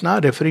Shri Krishna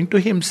referring to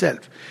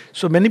himself.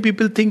 So many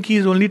people think he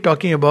is only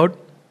talking about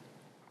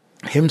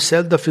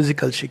himself, the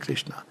physical Shri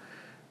Krishna.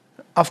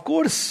 Of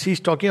course, he is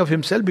talking of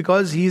himself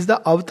because he is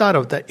the avatar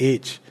of the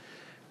age.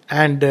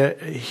 And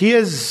he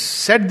has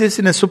said this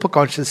in a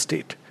superconscious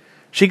state.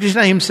 Shri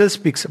Krishna himself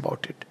speaks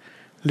about it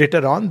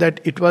later on, that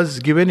it was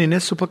given in a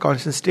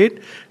superconscious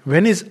state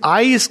when his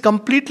eye is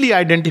completely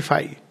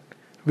identified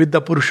with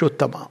the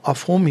Purushottama,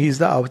 of whom he is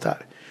the avatar.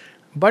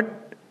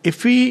 But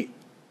if we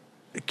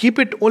keep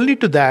it only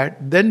to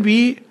that, then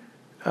we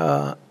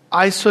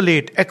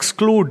isolate,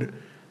 exclude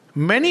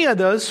many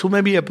others who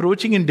may be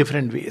approaching in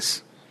different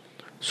ways.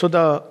 So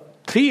the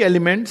three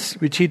elements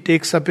which he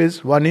takes up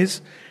is, one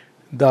is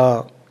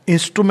the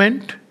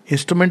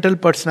instrumental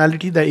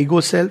personality, the ego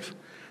self.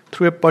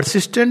 Through a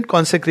persistent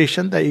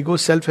consecration, the ego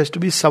self has to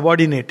be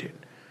subordinated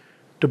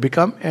to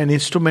become an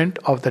instrument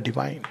of the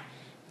divine.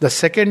 The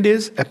second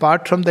is,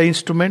 apart from the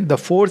instrument, the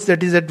force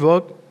that is at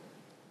work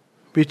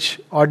which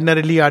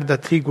ordinarily are the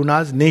three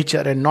gunas,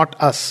 nature and not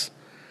us.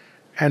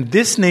 And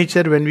this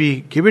nature, when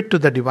we give it to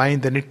the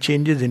divine, then it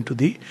changes into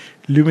the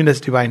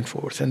luminous divine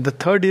force. And the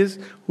third is,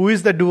 who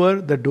is the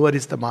doer? The doer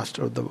is the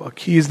master of the work.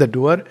 He is the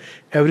doer.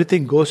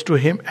 Everything goes to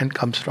him and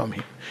comes from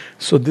him.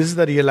 So this is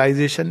the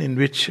realization in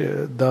which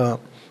the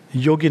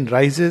yogin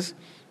rises,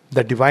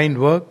 the divine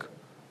work.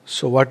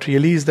 So what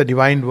really is the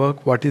divine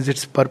work? What is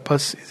its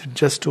purpose? Is it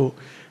just to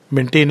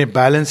maintain a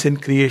balance in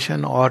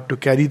creation or to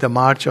carry the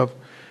march of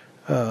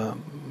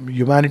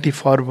humanity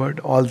forward?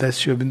 All that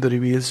Sri Aurobindo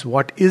reveals.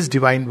 What is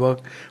divine work?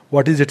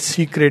 What is its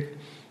secret?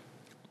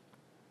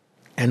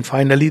 And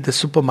finally, the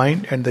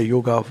supermind and the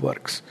yoga of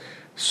works.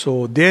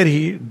 So there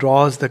he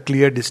draws the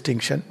clear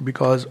distinction,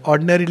 because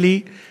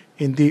ordinarily,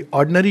 in the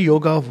ordinary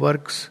yoga of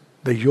works,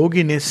 the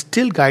yogin is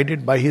still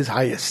guided by his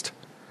highest.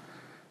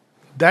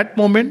 That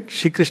moment,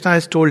 Shri Krishna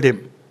has told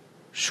him,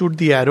 shoot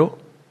the arrow,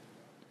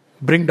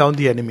 bring down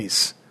the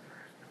enemies.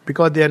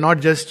 Because they are not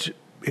just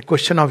a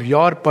question of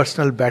your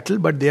personal battle,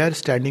 but they are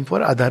standing for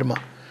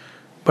adharma.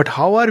 But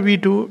how are we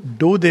to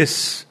do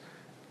this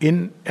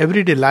in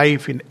everyday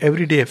life, in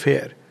everyday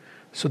affair?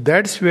 So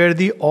that's where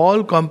the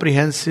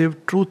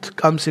all-comprehensive truth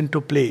comes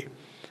into play,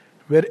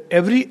 where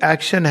every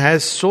action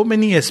has so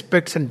many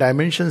aspects and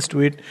dimensions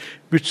to it,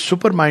 which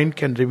supermind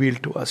can reveal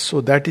to us.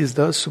 So that is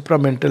the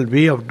supramental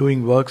way of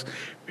doing works,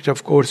 which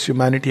of course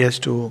humanity has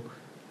to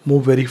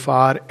move very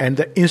far, and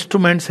the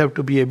instruments have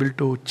to be able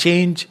to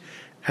change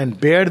and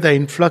bear the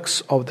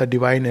influx of the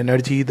divine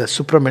energy, the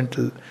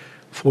supramental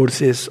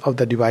forces of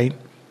the divine.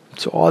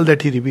 So all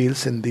that he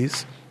reveals in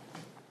these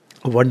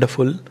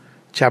wonderful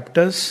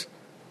chapters.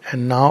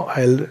 And now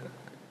I'll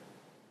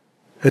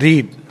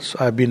read. So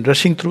I've been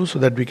rushing through so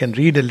that we can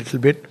read a little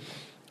bit.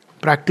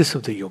 Practice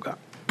of the yoga.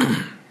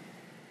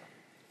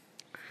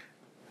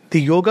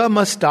 The yoga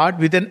must start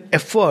with an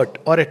effort,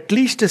 or at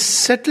least a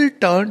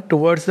settled turn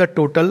towards the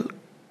total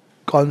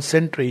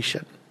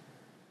concentration.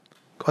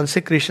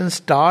 Consecration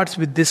starts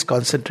with this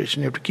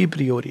concentration. You have to keep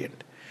reorient.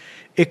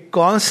 A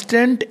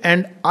constant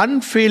and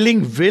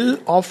unfailing will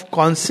of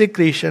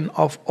consecration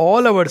of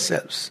all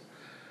ourselves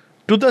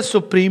to the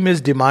Supreme is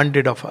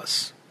demanded of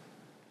us.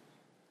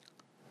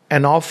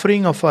 An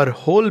offering of our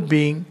whole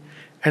being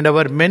and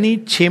our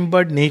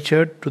many-chambered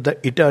nature to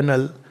the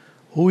Eternal,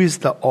 who is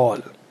the All.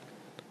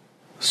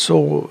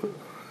 So,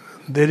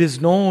 there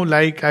is no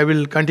like, I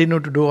will continue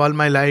to do all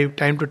my life,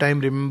 time to time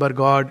remember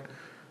God,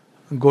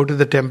 go to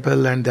the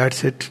temple and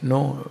that's it.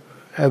 No,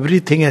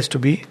 everything has to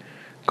be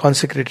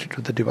consecrated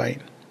to the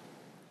divine.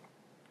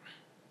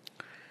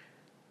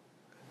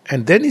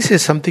 And then he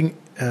says something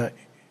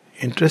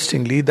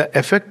interestingly, the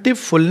effective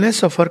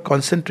fullness of our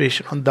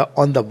concentration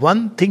on the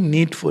one thing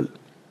needful,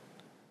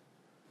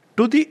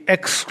 to the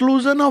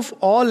exclusion of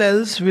all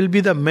else, will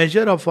be the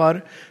measure of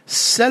our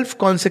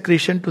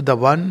self-consecration to the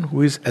one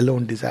who is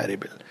alone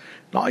desirable.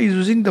 Now he is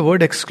using the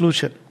word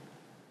exclusion.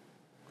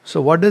 So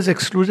what does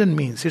exclusion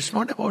mean? It's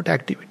not about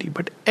activity,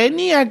 but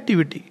any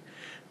activity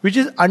which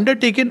is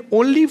undertaken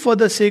only for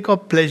the sake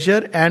of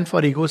pleasure and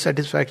for ego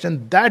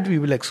satisfaction, that we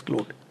will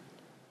exclude.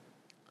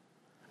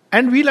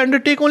 And we'll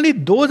undertake only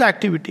those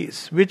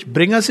activities which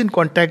bring us in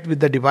contact with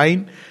the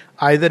divine,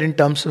 either in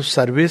terms of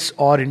service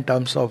or in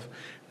terms of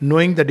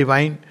knowing the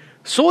divine.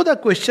 So the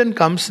question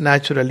comes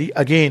naturally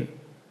again,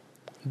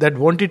 that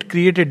won't it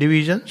create a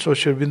division? So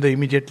Sri Aurobindo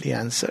immediately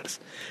answers.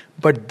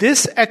 But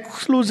this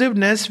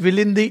exclusiveness will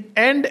in the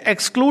end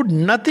exclude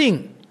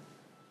nothing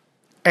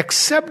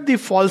except the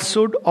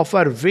falsehood of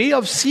our way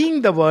of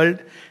seeing the world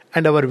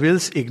and our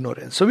will's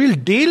ignorance. So we'll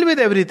deal with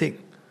everything,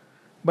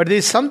 but there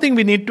is something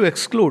we need to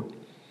exclude.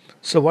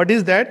 So what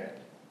is that?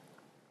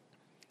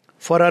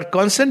 For our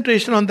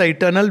concentration on the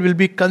eternal will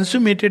be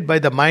consummated by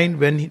the mind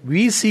when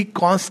we see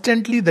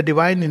constantly the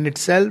divine in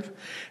itself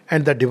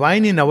and the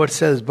divine in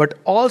ourselves, but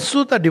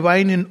also the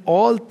divine in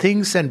all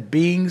things and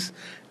beings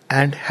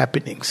and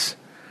happenings.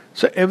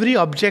 So every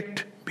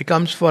object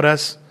becomes for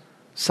us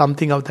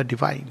something of the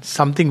divine,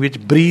 something which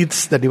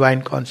breathes the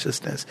divine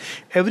consciousness.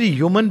 Every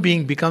human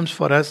being becomes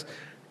for us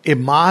a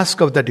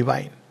mask of the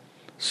divine.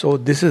 So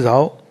this is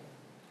how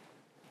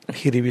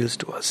he reveals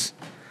to us.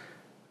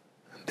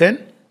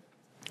 Then,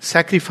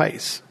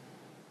 sacrifice.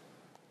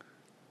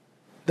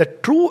 The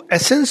true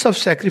essence of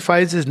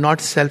sacrifice is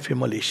not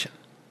self-immolation.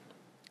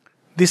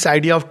 This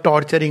idea of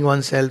torturing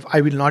oneself,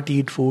 I will not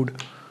eat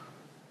food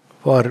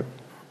for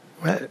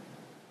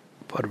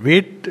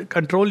weight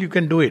control, you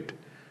can do it.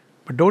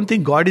 But don't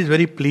think God is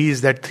very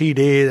pleased that 3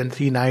 days and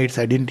 3 nights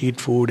I didn't eat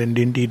food and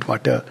didn't eat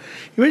water.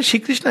 Even Shri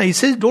Krishna, he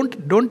says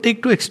don't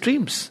take to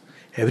extremes.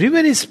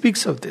 Everywhere he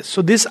speaks of this.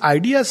 So this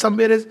idea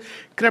somewhere has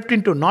crept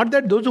into, not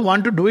that those who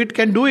want to do it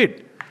can do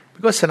it,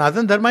 because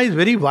Sanatana Dharma is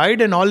very wide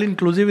and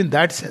all-inclusive in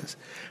that sense.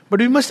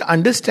 But we must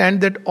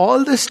understand that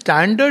all the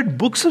standard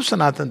books of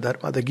Sanatana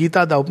Dharma, the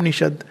Gita, the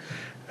Upanishad,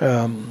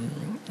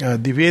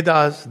 the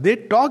Vedas, they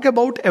talk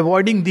about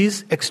avoiding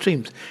these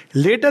extremes.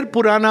 Later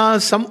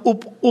Puranas, some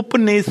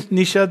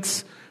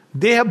Upanishads,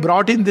 they have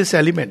brought in this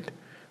element.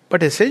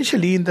 But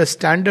essentially in the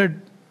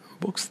standard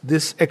books.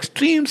 These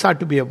extremes are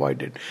to be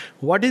avoided.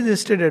 What is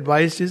instead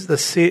advised is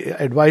the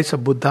advice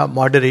of Buddha,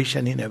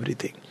 moderation in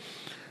everything.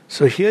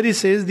 So here he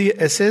says the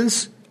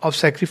essence of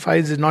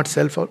sacrifice is not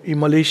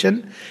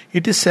self-immolation,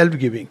 it is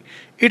self-giving.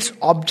 Its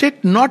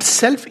object not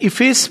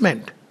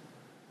self-effacement.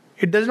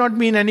 It does not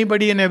mean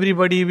anybody and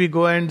everybody we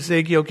go and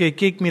say, okay,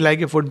 kick me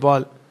like a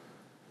football.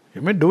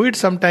 You may do it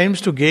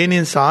sometimes to gain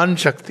insan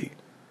shakti.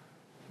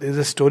 There is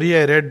a story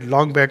I read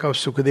long back of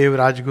Sukhdev,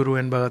 Rajguru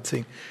and Bhagat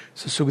Singh.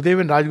 So Sukhdev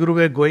and Rajguru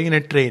were going in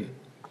a train.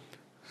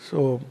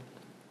 So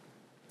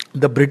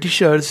the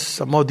Britishers,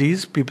 some of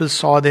these people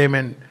saw them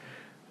and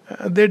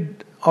they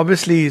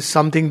obviously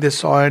something they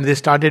saw and they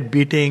started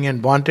beating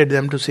and wanted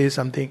them to say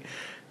something.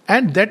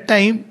 And that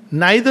time,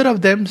 neither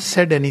of them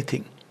said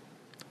anything.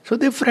 So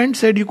their friend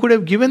said, you could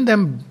have given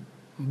them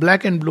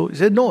black and blue. He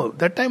said, no,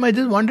 that time I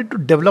just wanted to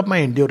develop my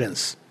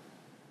endurance.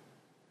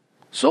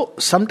 So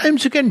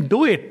sometimes you can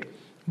do it,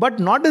 but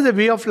not as a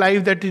way of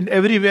life that in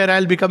everywhere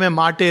I'll become a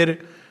martyr.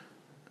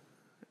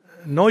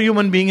 No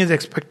human being is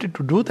expected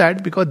to do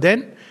that, because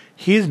then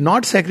he is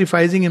not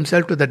sacrificing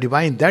himself to the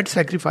divine. That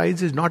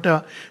sacrifice is not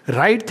a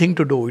right thing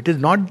to do. It is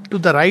not to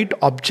the right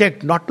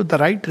object, not to the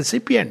right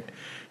recipient.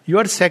 You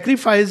are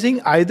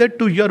sacrificing either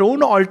to your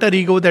own alter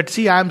ego that,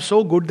 see, I am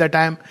so good that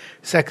I am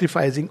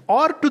sacrificing,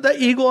 or to the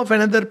ego of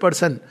another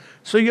person.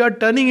 So you are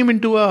turning him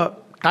into a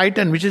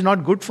titan, which is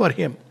not good for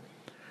him.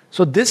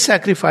 So this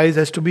sacrifice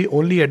has to be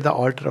only at the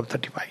altar of the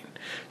divine.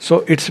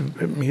 So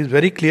he's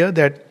very clear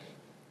that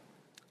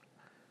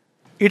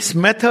its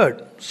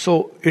method,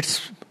 so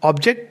its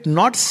object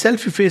not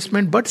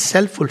self-effacement but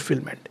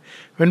self-fulfillment.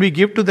 When we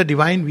give to the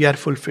divine, we are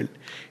fulfilled.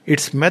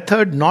 Its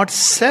method not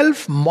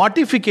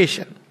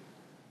self-mortification.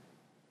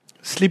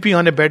 Sleeping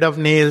on a bed of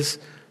nails,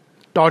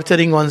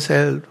 torturing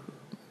oneself,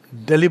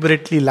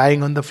 deliberately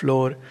lying on the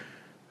floor.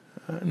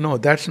 No,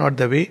 that's not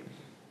the way.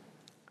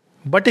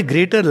 But a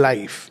greater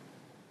life.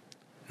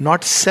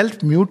 Not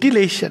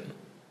self-mutilation.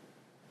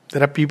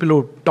 There are people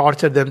who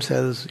torture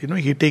themselves,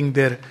 hitting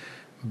their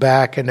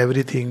back and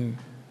everything,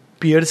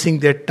 piercing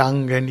their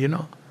tongue,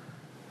 and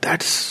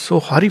that's so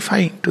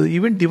horrifying. To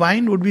even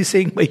divine would be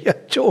saying,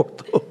 Bhaiya,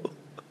 chok do.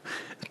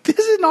 This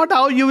is not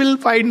how you will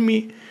find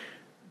me.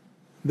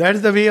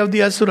 That's the way of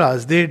the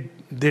asuras. They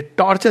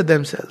torture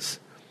themselves.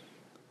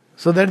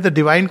 So that the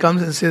divine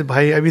comes and says,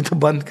 Bhai, abhi to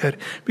band kar.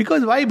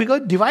 Because why?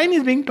 Because divine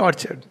is being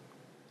tortured.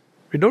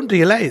 We don't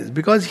realize,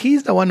 because he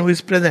is the one who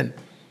is present.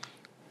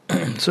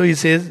 So he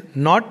says,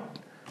 not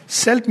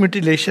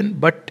self-mutilation,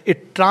 but a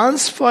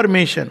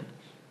transformation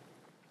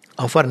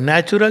of our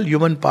natural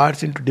human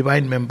parts into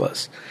divine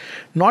members.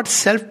 Not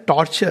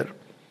self-torture,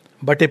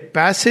 but a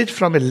passage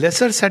from a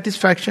lesser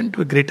satisfaction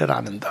to a greater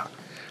ananda.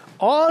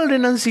 All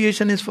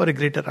renunciation is for a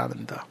greater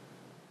ananda.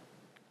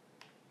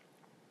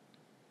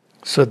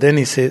 So then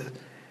he says,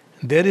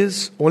 there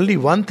is only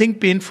one thing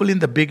painful in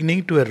the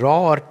beginning to a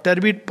raw or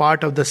turbid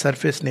part of the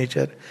surface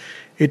nature.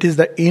 It is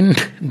the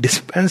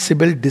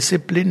indispensable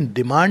discipline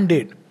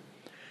demanded,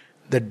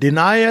 the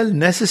denial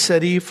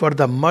necessary for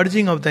the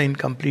merging of the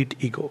incomplete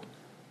ego.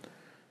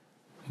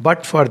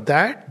 But for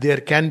that, there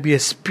can be a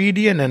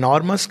speedy and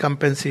enormous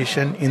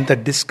compensation in the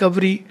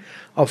discovery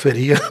of a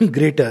real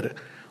greater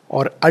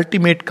or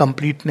ultimate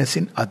completeness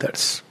in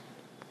others.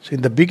 So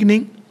in the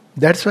beginning,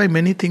 that's why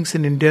many things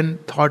in Indian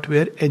thought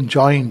were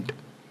enjoined.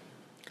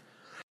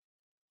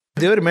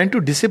 They were meant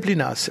to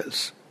discipline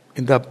ourselves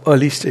in the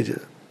early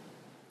stages.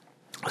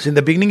 So in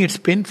the beginning it's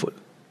painful.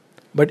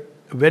 But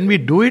when we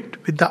do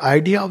it with the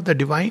idea of the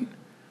divine,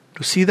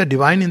 to see the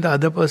divine in the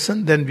other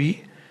person, then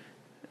we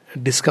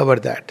discover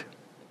that.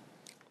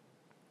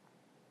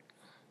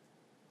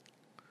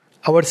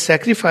 Our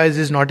sacrifice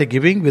is not a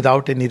giving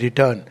without any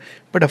return.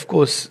 But of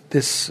course,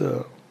 this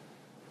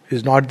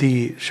is not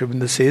the... Sri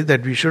Aurobindo says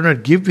that we should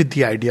not give with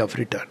the idea of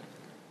return.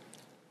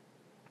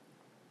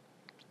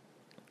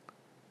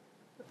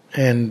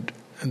 And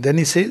then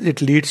he says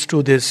it leads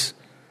to this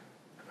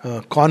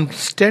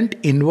constant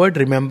inward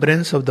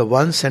remembrance of the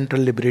one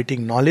central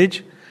liberating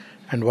knowledge.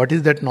 And what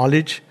is that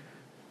knowledge?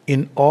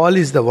 In all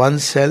is the one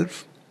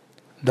self.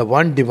 The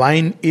one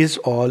divine is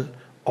all.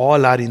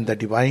 All are in the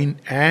divine,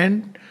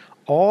 and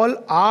all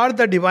are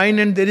the divine,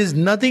 and there is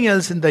nothing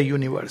else in the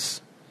universe.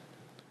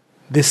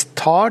 This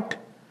thought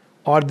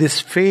or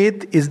this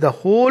faith is the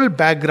whole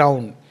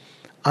background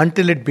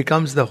until it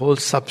becomes the whole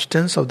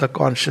substance of the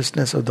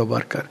consciousness of the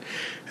worker.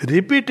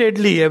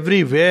 Repeatedly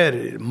everywhere,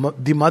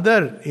 the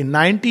mother in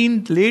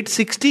late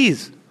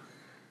 60s,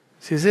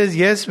 she says,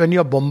 yes, when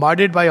you are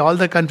bombarded by all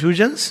the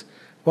confusions,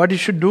 what you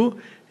should do?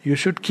 You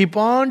should keep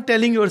on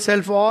telling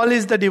yourself, all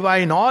is the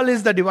divine, all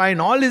is the divine,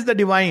 all is the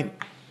divine.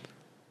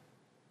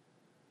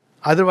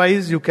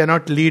 Otherwise, you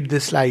cannot lead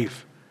this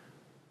life.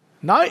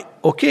 Now,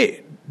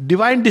 okay,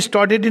 divine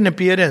distorted in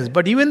appearance,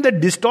 but even the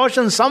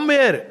distortion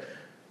somewhere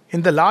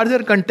in the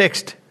larger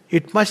context,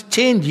 it must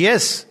change,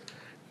 yes.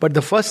 But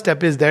the first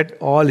step is that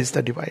all is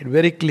the divine,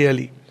 very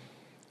clearly.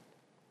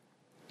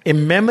 A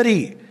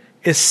memory,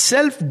 a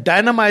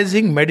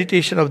self-dynamizing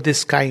meditation of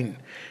this kind.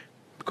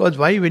 Because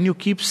why? When you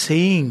keep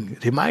saying,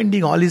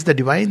 reminding all is the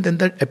divine, then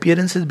the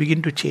appearances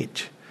begin to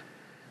change.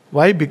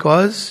 Why?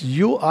 Because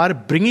you are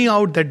bringing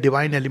out that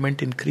divine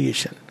element in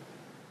creation.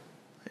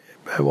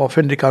 I've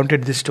often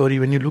recounted this story.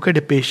 When you look at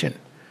a patient,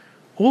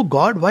 oh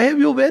God, why are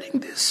you wearing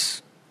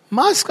this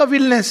mask of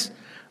illness?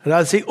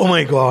 Rather say, oh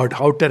my God,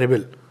 how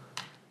terrible.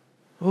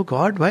 Oh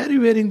God, why are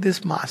you wearing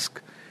this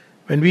mask?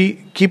 When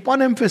we keep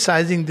on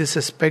emphasizing this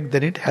aspect,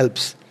 then it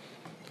helps.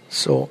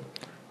 So,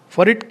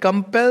 for it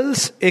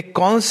compels a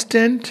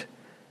constant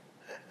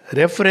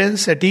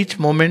reference at each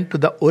moment to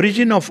the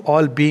origin of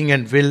all being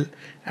and will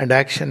and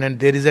action, and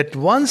there is at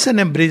once an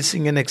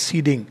embracing and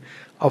exceeding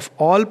of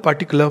all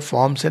particular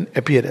forms and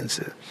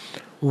appearances.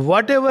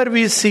 Whatever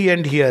we see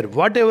and hear,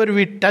 whatever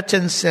we touch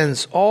and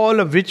sense, all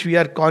of which we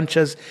are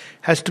conscious,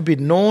 has to be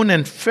known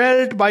and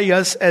felt by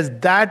us as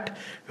that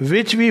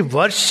which we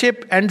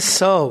worship and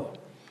serve.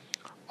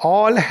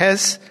 All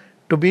has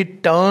to be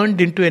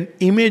turned into an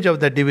image of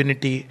the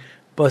divinity,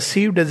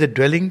 perceived as a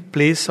dwelling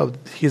place of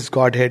His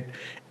Godhead,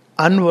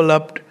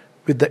 enveloped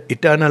with the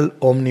eternal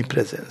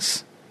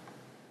omnipresence.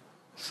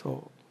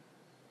 So,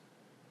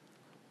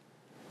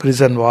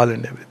 prison wall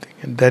and everything.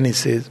 And then he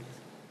says,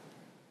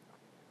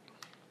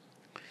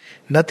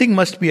 nothing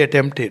must be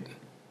attempted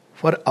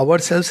for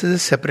ourselves as a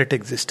separate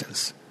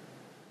existence.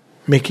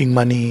 Making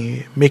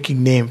money,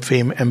 making name,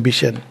 fame,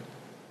 ambition.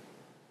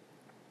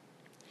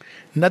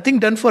 Nothing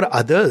done for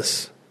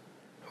others,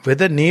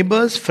 whether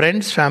neighbors,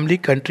 friends, family,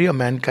 country, or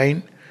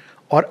mankind,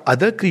 or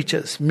other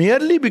creatures,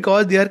 merely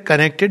because they are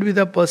connected with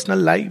our personal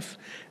life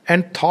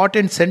and thought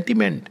and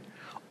sentiment,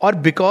 or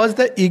because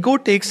the ego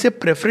takes a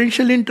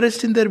preferential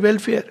interest in their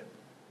welfare.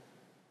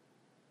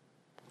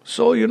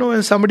 So,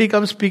 when somebody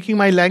comes speaking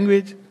my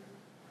language,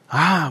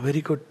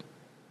 very good.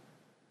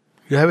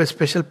 You have a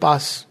special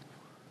pass.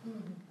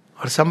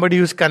 Or somebody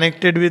who's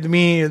connected with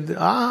me,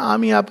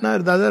 ami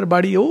apnar dadar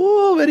badi,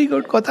 oh, very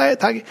good, kotha hai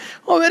thaki.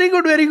 Oh,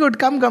 very good,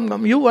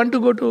 come. You want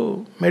to go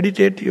to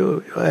meditate,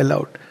 you are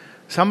allowed.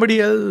 Somebody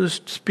else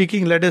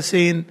speaking, let us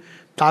say in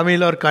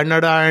Tamil or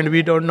Kannada, and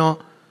we don't know.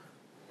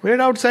 Wait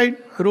outside,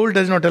 rule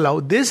does not allow.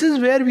 This is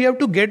where we have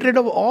to get rid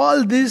of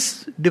all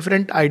these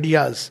different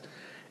ideas.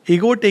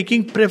 Ego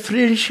taking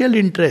preferential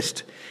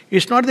interest.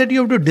 It's not that you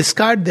have to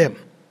discard them,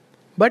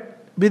 but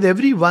with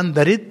everyone,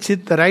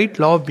 the right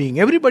law of being.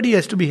 Everybody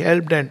has to be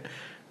helped and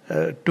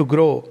to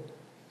grow.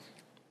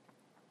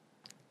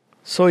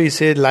 So he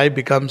said, life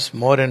becomes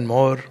more and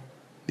more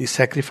the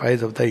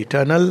sacrifice of the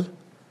eternal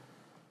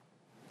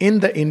in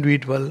the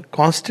individual,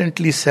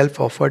 constantly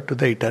self-offered to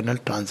the eternal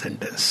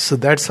transcendence. So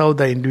that's how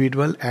the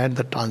individual and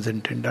the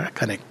transcendent are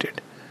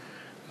connected.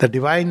 The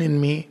divine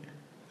in me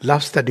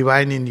loves the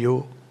divine in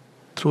you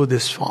through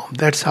this form.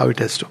 That's how it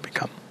has to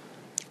become.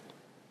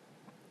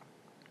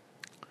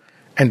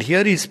 And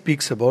here he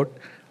speaks about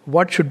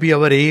what should be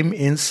our aim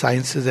in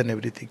sciences and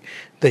everything.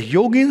 The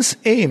yogin's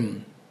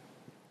aim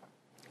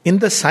in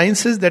the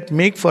sciences that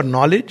make for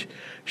knowledge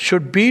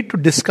should be to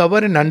discover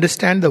and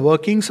understand the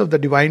workings of the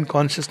divine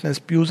consciousness,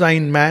 puja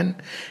in man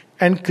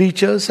and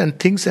creatures and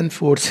things and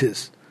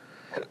forces.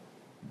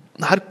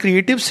 Her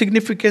creative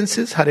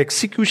significances, her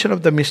execution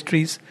of the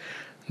mysteries,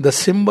 the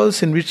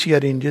symbols in which she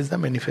arranges the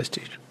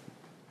manifestation.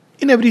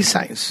 In every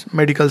science,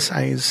 medical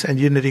science,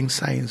 engineering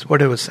science,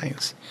 whatever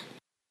science.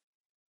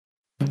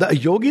 The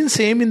yogin's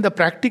aim in the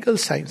practical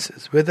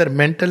sciences, whether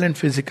mental and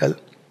physical,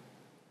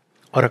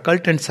 or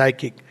occult and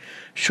psychic,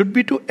 should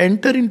be to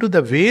enter into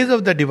the ways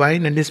of the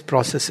divine and his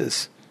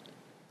processes,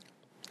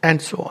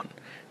 and so on.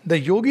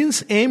 The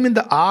yogin's aim in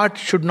the art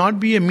should not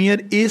be a mere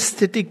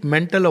aesthetic,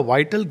 mental, or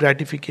vital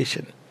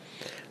gratification,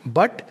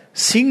 but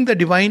seeing the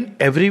divine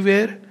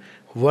everywhere,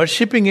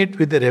 worshipping it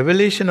with the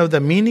revelation of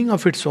the meaning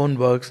of its own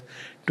works,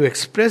 to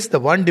express the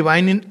one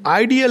divine in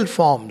ideal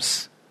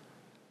forms,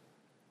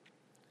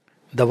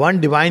 the one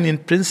divine in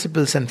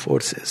principles and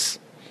forces,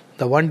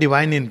 the one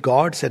divine in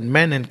gods and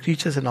men and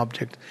creatures and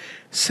objects.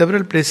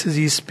 Several places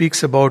he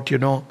speaks about,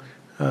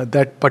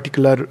 that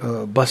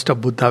particular bust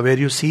of Buddha where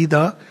you see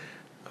the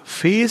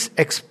face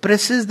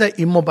expresses the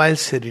immobile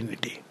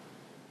serenity,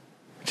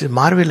 which is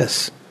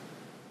marvelous.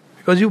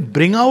 Because you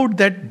bring out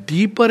that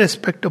deeper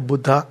aspect of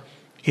Buddha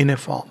in a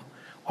form.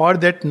 Or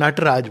that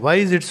Nataraj, why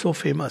is it so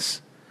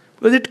famous?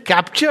 Because it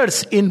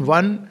captures in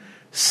one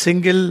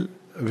single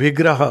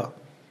vigraha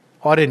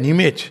or an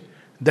image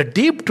the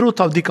deep truth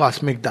of the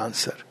cosmic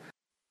dancer.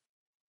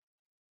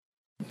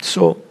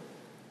 So,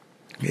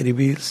 he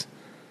reveals,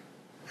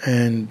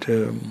 and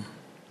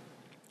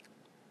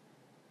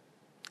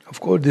of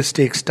course this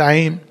takes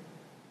time,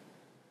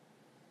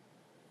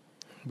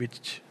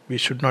 which we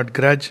should not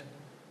grudge.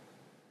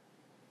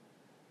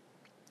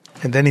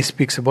 And then he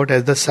speaks about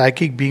as the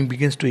psychic being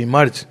begins to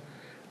emerge,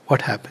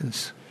 what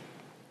happens.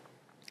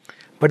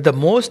 But the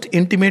most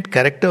intimate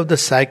character of the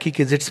psychic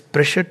is its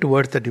pressure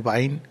towards the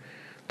divine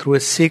through a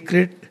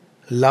sacred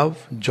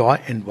love, joy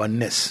and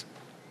oneness.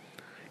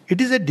 It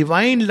is a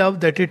divine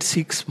love that it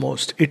seeks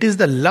most. It is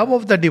the love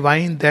of the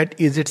divine that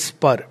is its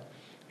spur,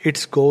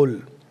 its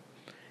goal,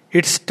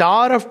 its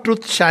star of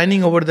truth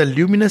shining over the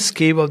luminous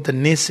cave of the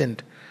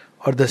nascent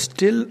or the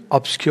still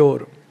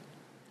obscure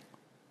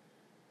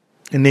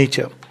in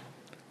nature.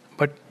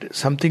 But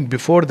something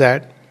before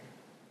that,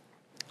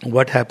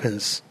 what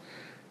happens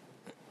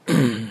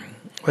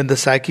when the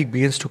psychic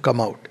begins to come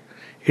out.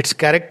 Its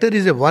character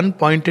is a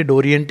one-pointed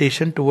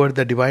orientation toward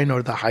the divine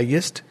or the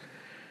highest,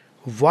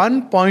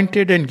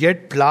 one-pointed and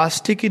yet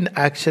plastic in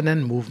action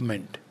and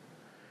movement.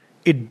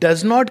 It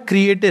does not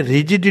create a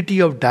rigidity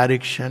of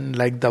direction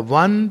like the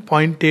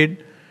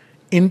one-pointed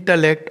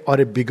intellect or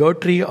a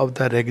bigotry of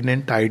the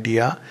regnant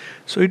idea.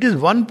 So it is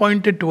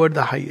one-pointed toward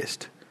the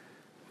highest.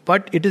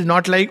 But it is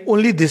not like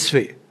only this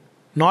way,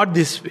 not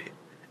this way.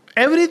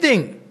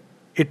 Everything,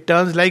 it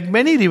turns like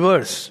many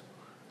rivers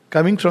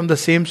coming from the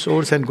same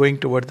source and going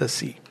toward the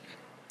sea.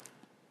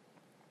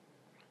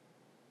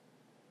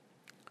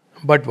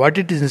 But what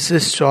it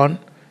insists on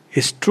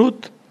is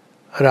truth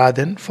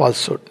rather than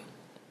falsehood.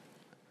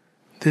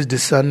 This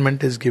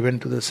discernment is given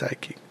to the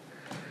psychic.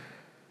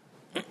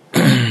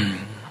 Then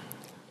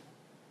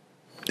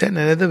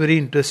another very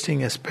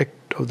interesting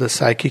aspect of the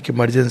psychic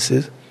emergence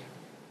is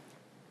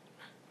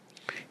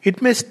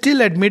it may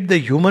still admit the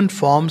human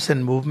forms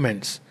and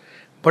movements,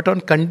 but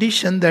on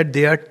condition that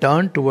they are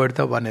turned toward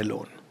the one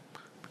alone.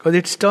 Because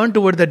it's turned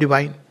toward the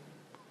divine.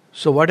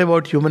 So what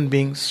about human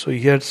beings? So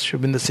here Sri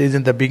Aurobindo says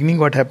in the beginning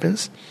what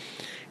happens?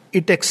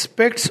 It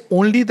expects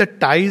only the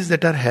ties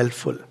that are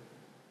helpful.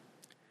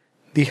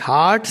 The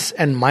heart's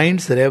and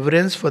mind's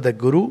reverence for the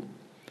Guru,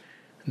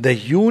 the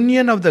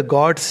union of the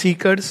God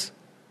seekers,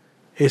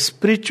 a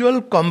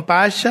spiritual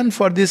compassion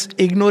for this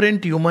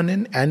ignorant human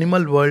and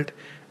animal world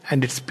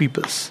and its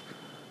peoples.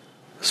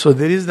 So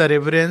there is the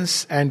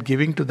reverence and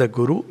giving to the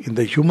Guru in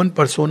the human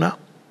persona.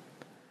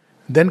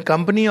 Then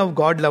company of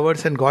God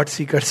lovers and God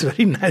seekers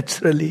very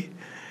naturally.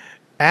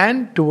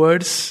 And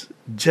towards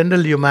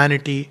general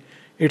humanity,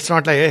 it's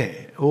not like,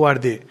 hey, who are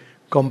they?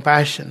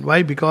 Compassion.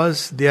 Why?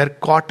 Because they are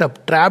caught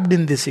up, trapped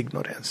in this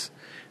ignorance.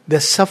 They're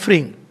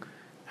suffering.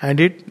 And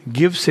it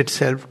gives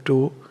itself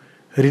to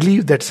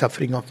relieve that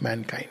suffering of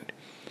mankind.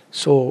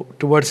 So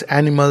towards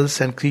animals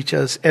and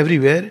creatures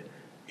everywhere,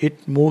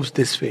 it moves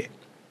this way.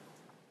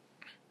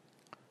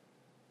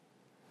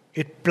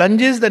 It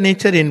plunges the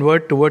nature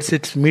inward towards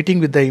its meeting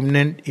with the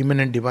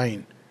immanent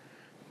divine.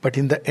 But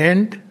in the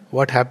end,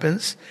 what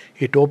happens?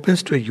 It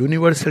opens to a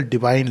universal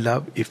divine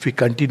love if we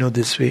continue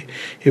this way.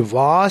 A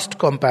vast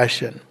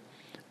compassion,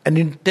 an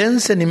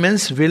intense and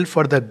immense will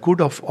for the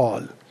good of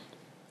all.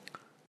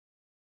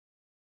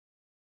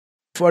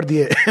 For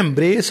the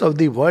embrace of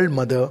the world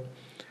mother,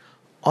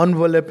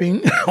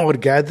 enveloping or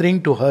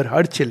gathering to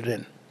her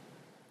children.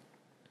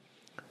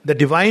 The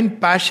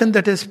divine passion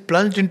that has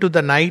plunged into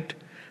the night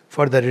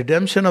for the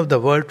redemption of the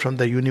world from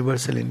the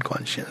universal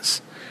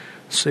inconscience.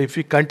 So if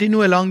we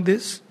continue along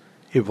this,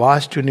 a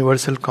vast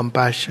universal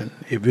compassion,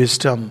 a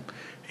wisdom,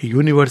 a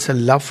universal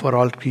love for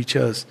all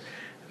creatures,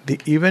 the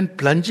even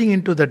plunging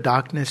into the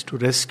darkness to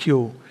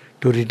rescue,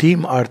 to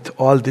redeem earth,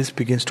 all this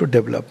begins to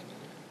develop.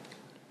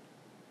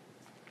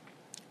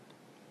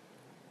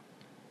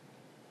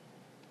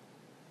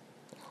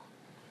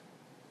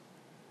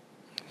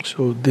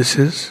 So this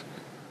is,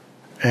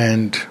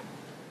 and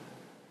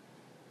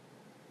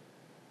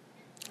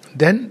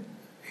then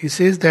he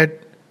says that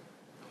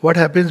what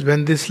happens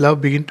when this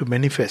love begins to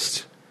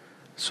manifest?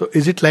 So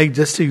is it like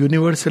just a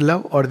universal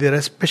love or there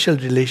are special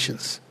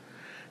relations?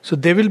 So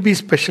there will be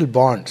special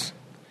bonds.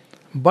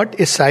 But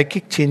a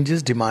psychic change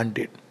is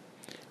demanded.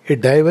 A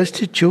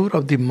divestiture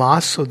of the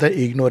masks of the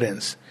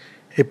ignorance.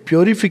 A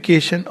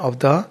purification of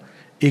the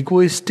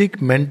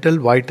egoistic mental,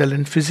 vital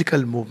and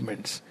physical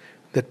movements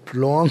that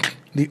prolong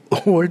the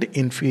old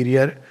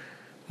inferior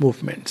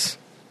movements.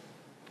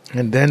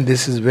 And then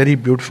this is very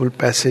beautiful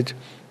passage.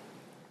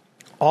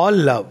 All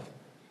love,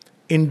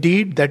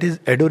 indeed, that is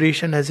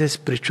adoration, has a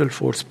spiritual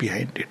force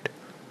behind it.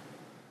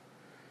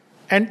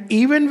 And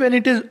even when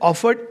it is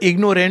offered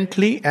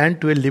ignorantly and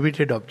to a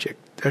limited object.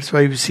 That's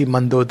why we see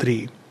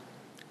Mandodari.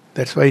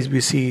 That's why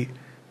we see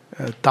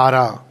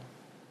Tara.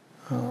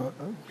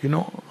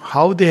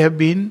 How they have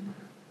been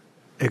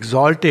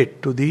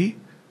exalted to the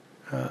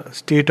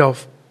state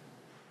of,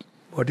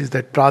 what is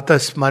that? Prata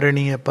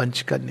Smaraniya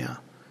Panchkanya.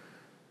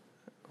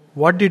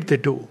 What did they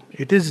do?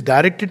 It is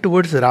directed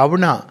towards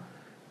Ravana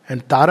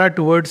and Tara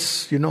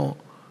towards,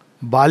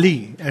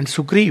 Bali and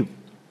Sugriv.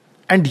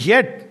 And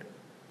yet,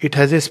 it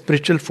has a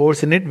spiritual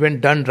force in it when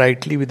done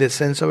rightly with a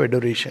sense of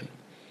adoration.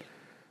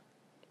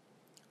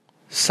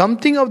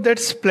 Something of that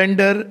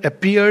splendor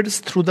appears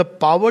through the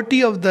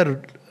poverty of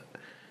the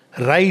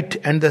right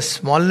and the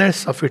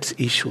smallness of its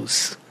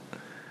issues.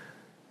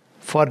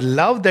 For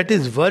love that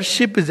is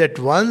worship is at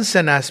once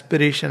an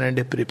aspiration and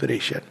a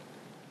preparation.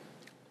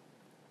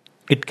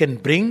 It can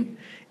bring,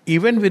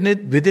 even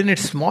within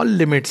its small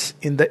limits,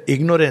 in the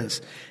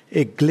ignorance,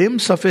 a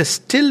glimpse of a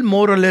still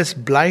more or less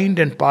blind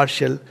and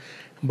partial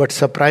but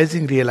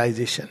surprising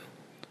realization.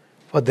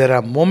 For there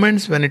are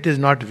moments when it is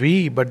not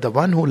we but the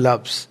one who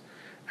loves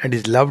and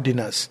is loved in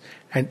us,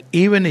 and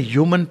even a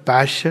human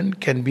passion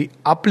can be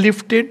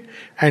uplifted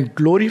and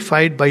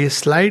glorified by a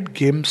slight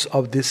glimpse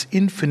of this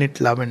infinite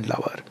love and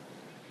lover.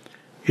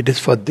 It is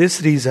for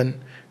this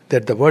reason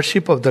that the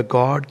worship of the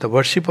God, the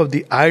worship of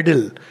the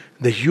idol,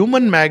 The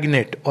human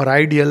magnet or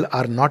ideal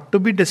are not to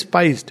be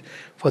despised,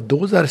 for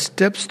those are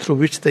steps through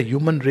which the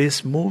human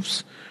race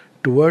moves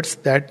towards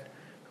that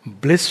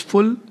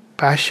blissful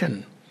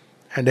passion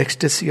and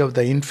ecstasy of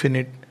the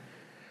infinite,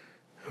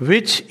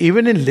 which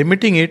even in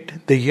limiting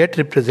it, they yet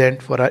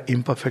represent for our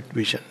imperfect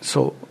vision.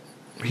 So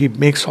he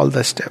makes all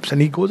the steps,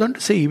 and he goes on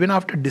to say, even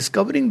after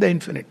discovering the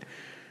infinite,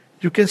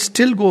 you can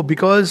still go,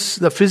 because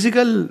the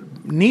physical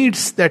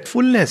needs that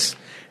fullness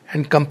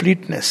and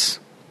completeness.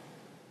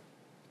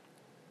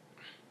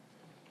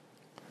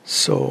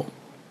 So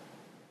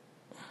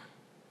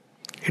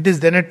it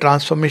is then a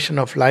transformation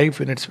of life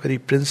in its very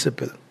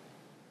principle.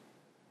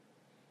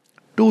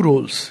 Two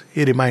rules,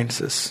 he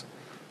reminds us,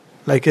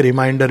 like a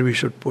reminder we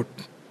should put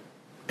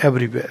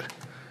everywhere.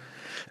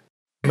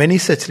 Many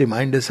such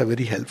reminders are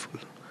very helpful.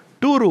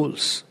 Two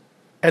rules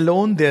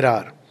alone there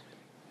are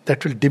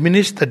that will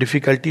diminish the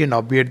difficulty and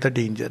obviate the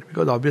danger.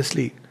 Because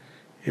obviously,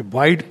 a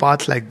wide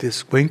path like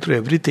this, going through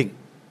everything,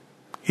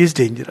 is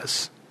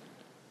dangerous.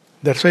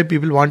 That's why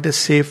people want a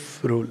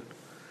safe rule.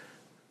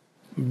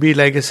 Be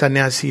like a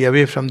sannyasi,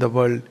 away from the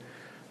world.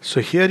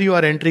 So here you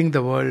are entering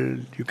the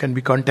world, you can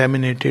be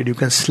contaminated, you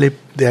can slip,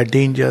 there are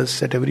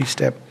dangers at every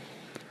step.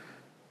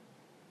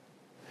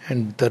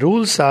 And the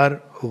rules are,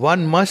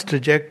 one must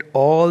reject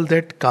all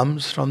that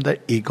comes from the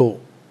ego.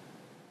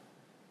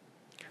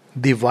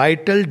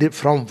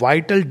 From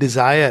vital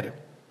desire,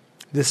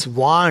 this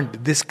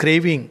want, this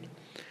craving,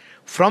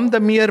 from the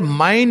mere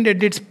mind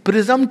and its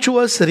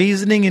presumptuous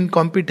reasoning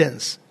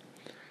incompetence,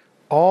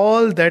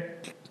 all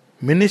that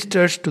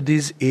ministers to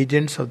these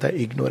agents of the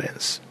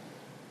ignorance.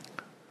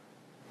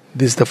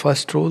 This is the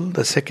first rule.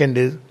 The second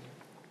is,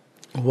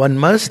 one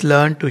must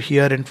learn to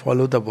hear and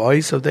follow the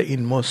voice of the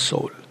inmost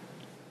soul,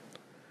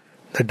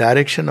 the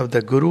direction of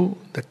the Guru,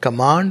 the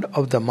command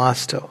of the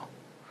Master,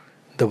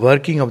 the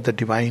working of the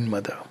Divine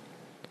Mother.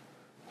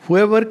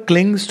 Whoever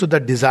clings to the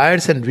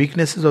desires and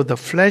weaknesses of the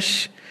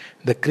flesh,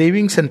 the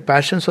cravings and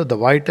passions of the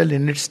vital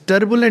in its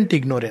turbulent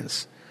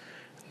ignorance,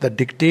 the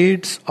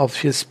dictates of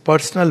his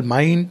personal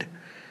mind,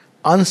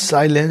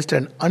 unsilenced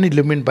and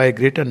unillumined by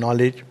greater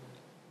knowledge,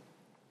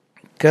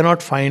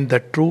 cannot find the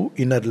true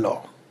inner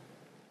law.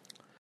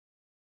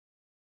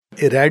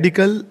 A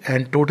radical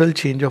and total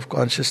change of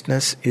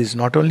consciousness is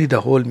not only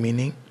the whole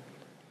meaning,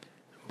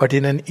 but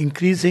in an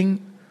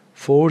increasing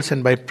force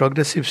and by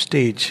progressive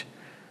stages,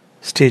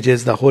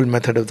 the whole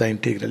method of the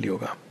integral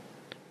yoga.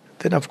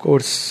 Then of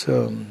course,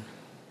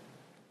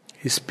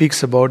 he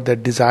speaks about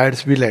that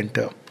desires will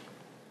enter.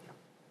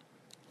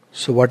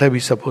 So what are we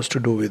supposed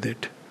to do with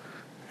it?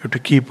 You have to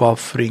keep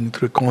offering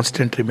through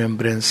constant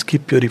remembrance,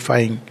 keep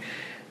purifying,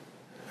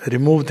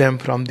 remove them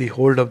from the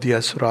hold of the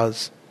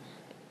asuras.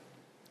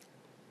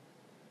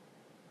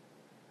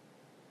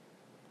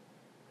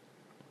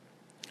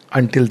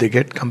 Until they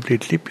get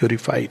completely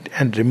purified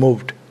and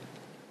removed.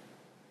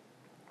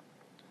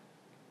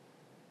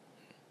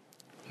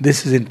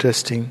 This is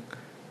interesting.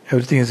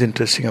 Everything is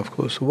interesting, of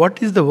course.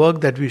 What is the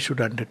work that we should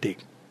undertake?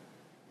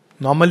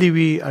 Normally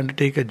we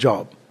undertake a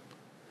job,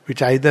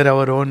 which either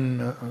our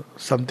own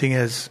something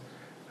has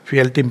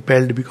felt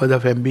impelled because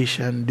of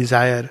ambition,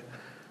 desire,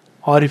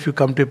 or if you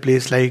come to a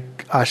place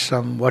like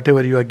ashram,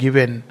 whatever you are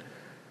given.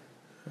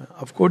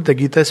 Of course, the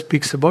Gita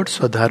speaks about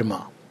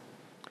Swadharma.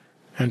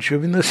 And Sri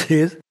Aurobindo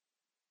says,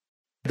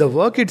 the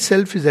work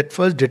itself is at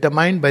first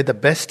determined by the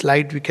best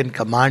light we can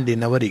command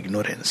in our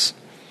ignorance.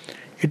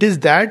 It is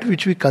that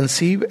which we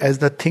conceive as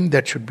the thing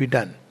that should be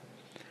done.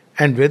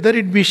 And whether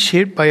it be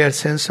shaped by our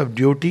sense of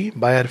duty,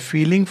 by our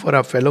feeling for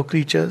our fellow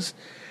creatures,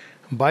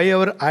 by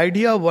our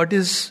idea of what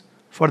is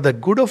for the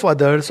good of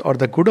others or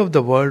the good of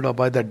the world, or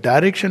by the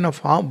direction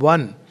of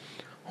one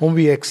whom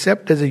we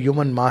accept as a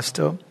human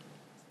master,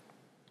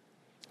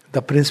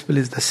 the principle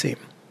is the same.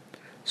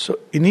 So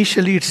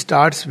initially it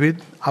starts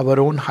with our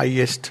own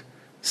highest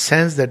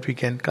sense that we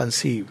can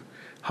conceive.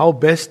 How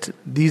best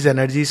these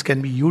energies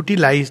can be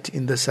utilized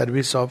in the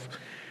service of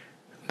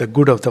the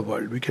good of the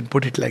world. We can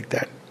put it like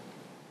that.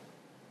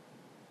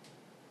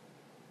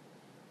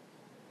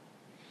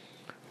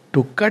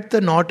 To cut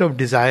the knot of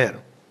desire,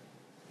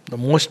 the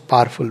most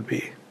powerful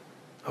way,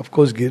 of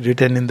course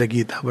written in the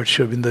Gita, but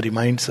Sri Aurobindo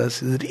reminds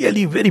us, is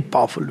really very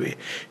powerful way.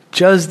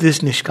 Just this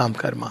Nishkam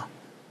Karma.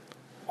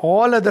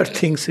 All other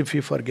things if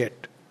we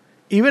forget.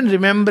 Even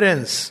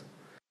remembrance.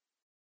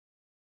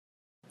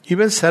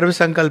 Even Sarva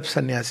Sankalp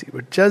Sannyasi.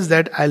 But just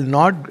that I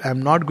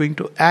am not going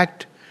to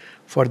act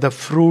for the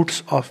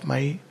fruits of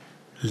my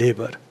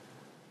labor.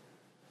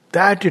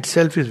 That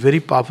itself is very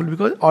powerful,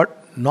 because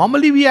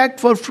normally we act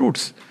for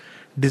fruits.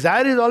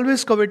 Desire is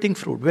always coveting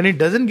fruit. When it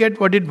doesn't get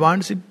what it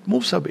wants, it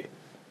moves away.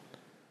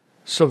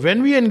 So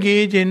when we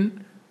engage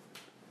in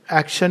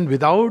action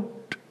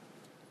without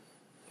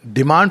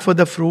demand for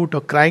the fruit or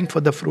crying for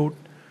the fruit,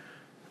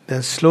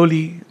 then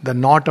slowly the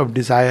knot of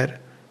desire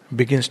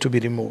begins to be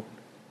removed.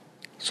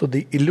 So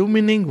the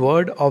illumining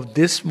word of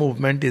this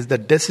movement is the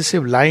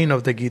decisive line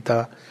of the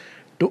Gita.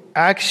 To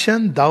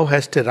action thou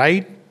hast a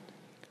right,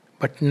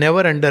 but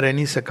never under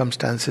any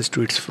circumstances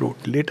to its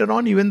fruit. Later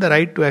on, even the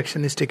right to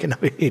action is taken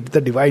away. It's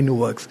the divine who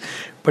works.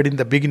 But in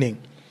the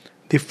beginning,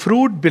 The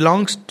fruit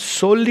belongs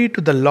solely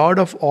to the Lord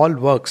of all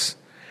works.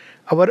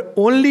 Our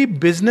only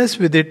business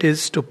with it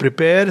is to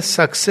prepare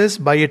success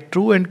by a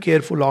true and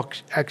careful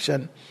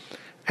action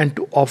and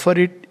to offer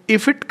it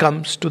if it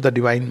comes to the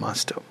Divine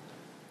Master.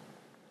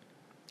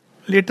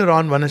 Later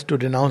on, one has to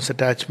renounce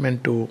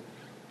attachment to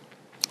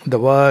the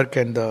work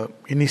and the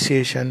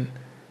initiation,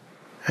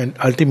 and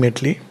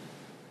ultimately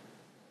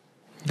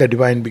the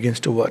Divine begins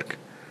to work.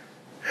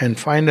 And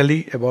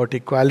finally, about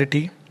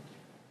equality.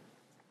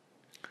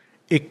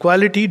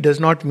 Equality does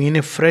not mean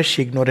a fresh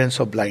ignorance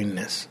or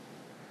blindness.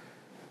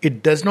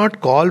 It does not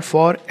call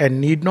for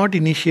and need not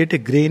initiate a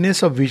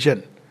grayness of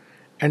vision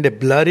and a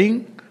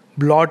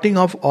blotting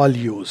of all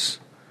use.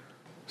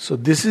 So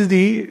this is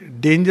the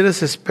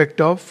dangerous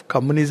aspect of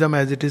communism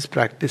as it is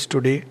practiced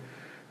today,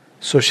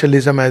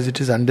 socialism as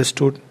it is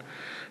understood,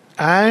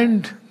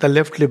 and the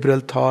left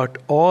liberal thought.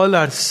 All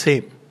are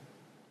same.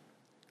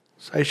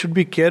 So I should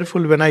be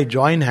careful when I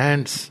join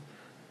hands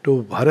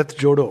to Bharat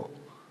Jodo.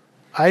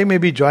 I may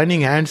be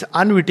joining hands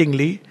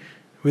unwittingly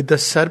with the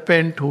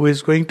serpent who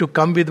is going to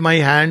come with my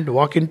hand,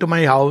 walk into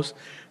my house,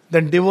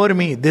 then devour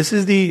me. This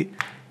is the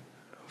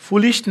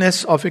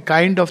foolishness of a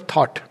kind of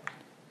thought.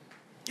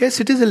 Yes,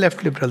 it is a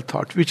left liberal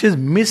thought which is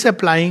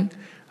misapplying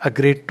a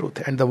great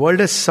truth. And the world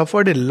has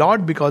suffered a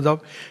lot because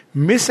of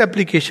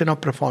misapplication of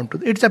profound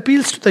truth. It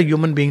appeals to the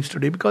human beings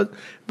today because,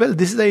 well,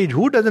 this is the age.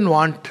 Who doesn't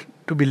want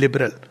to be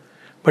liberal?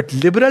 But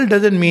liberal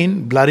doesn't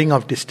mean blurring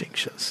of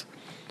distinctions.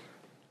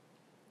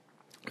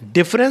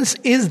 Difference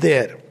is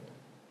there.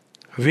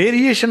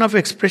 Variation of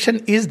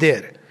expression is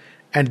there.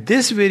 And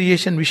this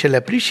variation we shall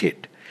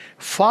appreciate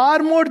far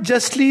more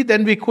justly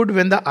than we could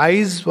when the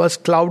eyes was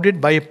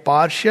clouded by a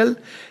partial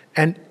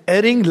and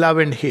erring love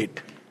and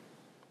hate.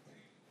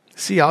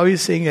 See how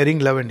he's saying erring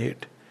love and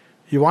hate.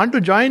 You want to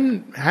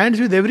join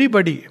hands with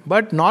everybody,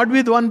 but not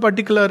with one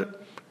particular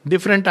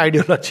different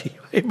ideology.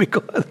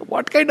 Because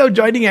what kind of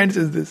joining hands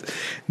is this?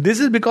 This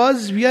is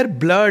because we are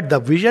blurred. The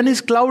vision is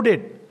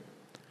clouded.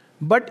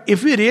 But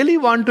if we really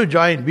want to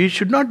join, we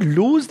should not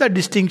lose the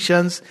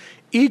distinctions.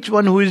 Each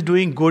one who is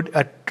doing good,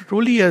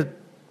 truly a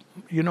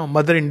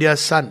Mother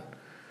India's son,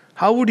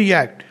 how would he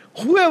act?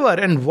 Whoever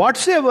and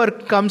whatsoever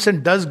comes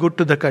and does good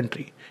to the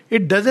country,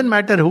 it doesn't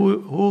matter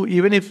who,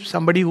 even if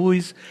somebody who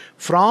is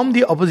from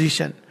the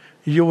opposition,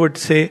 you would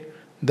say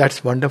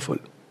that's wonderful.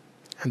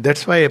 And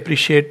that's why I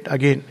appreciate,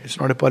 again, it's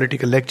not a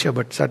political lecture,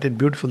 but certain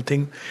beautiful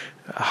thing,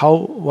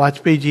 how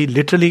Vajpayee ji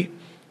literally,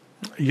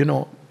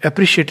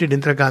 appreciated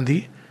Indira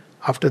Gandhi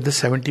after the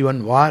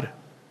 71 war.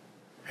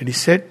 And he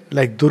said,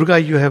 like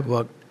Durga, you have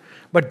worked.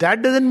 But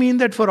that doesn't mean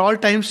that for all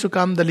times to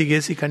come the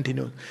legacy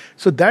continues.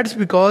 So that's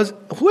because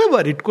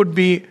whoever, it could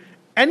be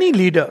any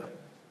leader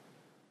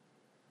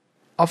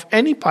of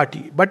any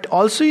party, but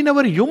also in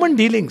our human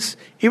dealings,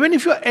 even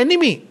if your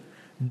enemy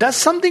does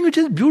something which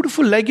is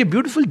beautiful, like a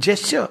beautiful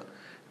gesture,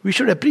 we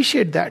should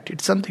appreciate that.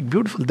 It's something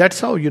beautiful. That's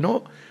how,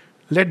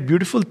 let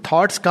beautiful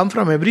thoughts come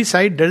from every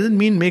side. Doesn't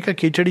mean make a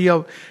khichdi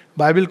of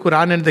Bible,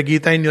 Quran and the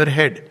Gita in your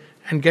head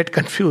and get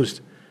confused.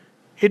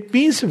 It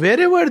means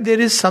wherever there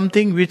is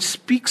something which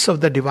speaks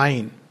of the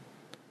divine,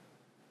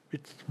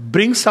 which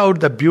brings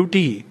out the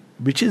beauty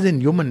which is in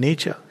human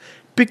nature,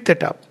 pick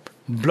that up,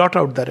 blot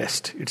out the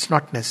rest. It's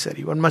not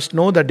necessary. One must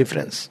know the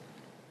difference.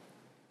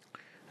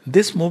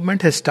 This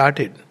movement has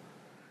started.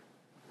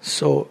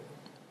 So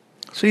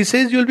he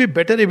says you'll be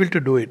better able to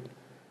do it.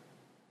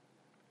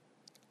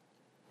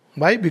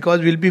 Why?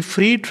 Because we'll be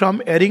freed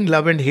from erring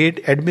love and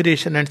hate,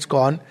 admiration and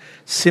scorn,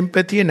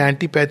 sympathy and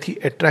antipathy,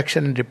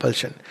 attraction and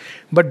repulsion.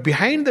 But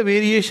behind the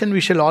variation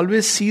we shall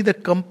always see the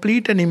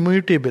complete and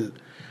immutable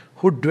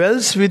who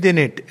dwells within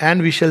it,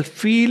 and we shall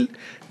feel,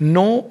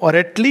 know, or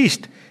at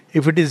least,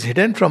 if it is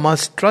hidden from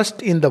us,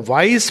 trust in the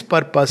wise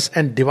purpose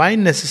and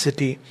divine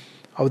necessity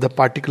of the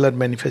particular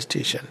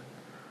manifestation.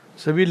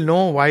 So we'll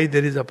know why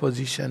there is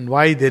opposition,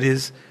 why there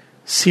is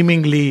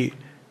seemingly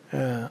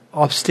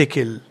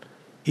obstacle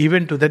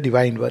even to the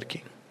divine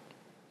working.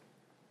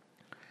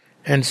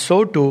 And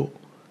so too,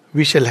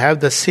 we shall have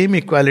the same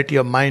equality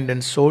of mind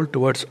and soul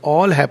towards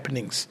all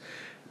happenings,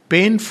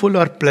 painful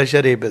or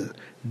pleasurable,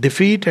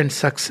 defeat and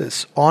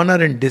success,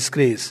 honor and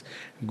disgrace,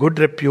 good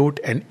repute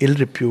and ill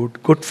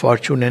repute, good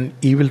fortune and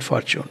evil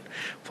fortune.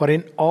 For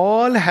in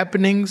all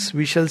happenings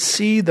we shall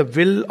see the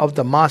will of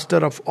the master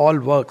of all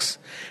works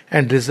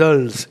and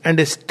results,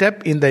 and a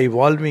step in the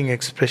evolving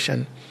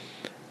expression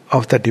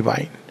of the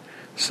divine.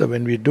 So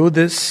when we do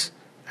this,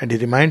 and he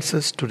reminds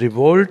us to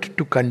revolt,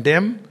 to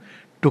condemn,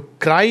 to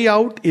cry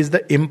out is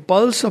the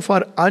impulse of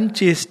our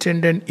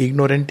unchastened and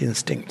ignorant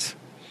instincts.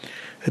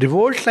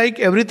 Revolt, like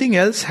everything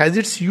else, has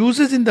its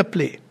uses in the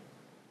play.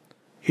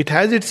 It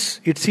has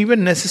its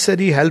even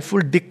necessary,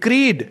 helpful,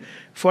 decreed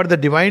for the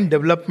divine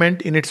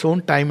development in its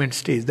own time and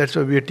stage. That's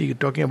why we are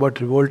talking about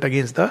revolt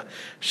against the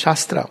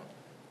Shastra.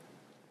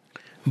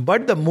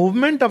 But the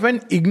movement of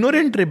an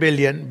ignorant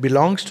rebellion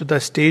belongs to the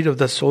stage of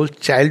the soul's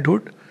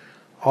childhood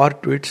or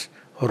to its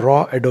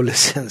raw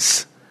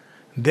adolescence.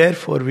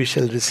 Therefore we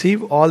shall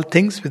receive all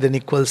things with an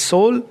equal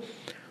soul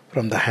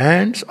from the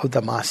hands of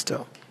the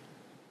Master.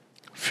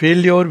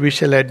 Failure we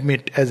shall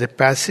admit as a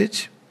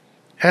passage,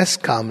 as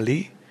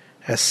calmly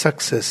as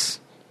success,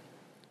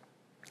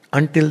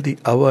 until the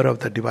hour of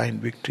the divine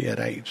victory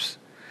arrives.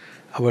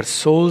 Our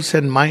souls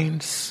and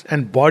minds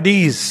and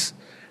bodies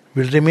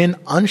will remain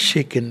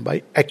unshaken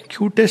by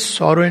acutest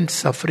sorrow and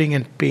suffering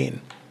and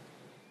pain,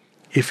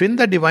 if in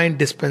the divine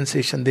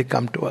dispensation they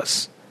come to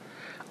us,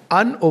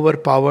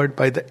 unoverpowered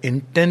by the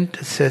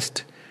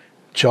intensest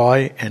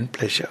joy and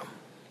pleasure.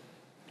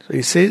 So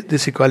he says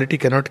this equality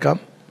cannot come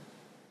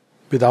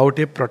without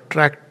a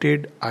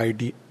protracted,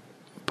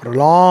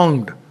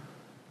 prolonged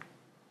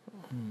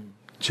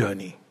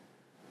journey.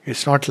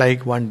 It's not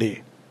like one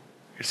day.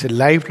 It's a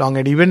lifelong,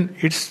 and even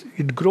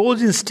it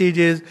grows in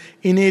stages,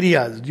 in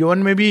areas.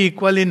 One may be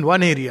equal in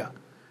one area,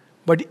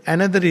 but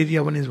another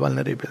area one is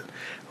vulnerable.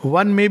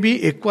 One may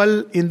be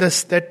equal in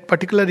that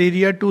particular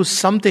area to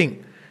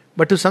something,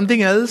 but to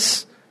something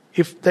else,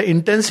 if the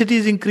intensity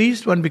is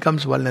increased, one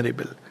becomes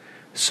vulnerable.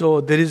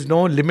 So there is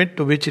no limit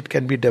to which it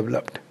can be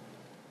developed.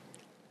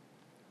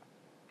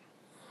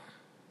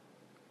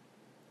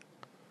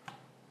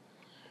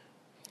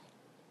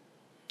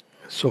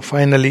 So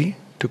finally,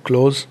 to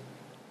close,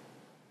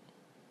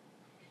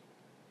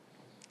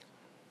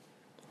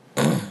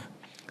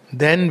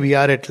 then we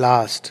are at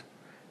last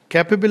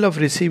capable of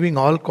receiving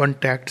all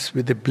contacts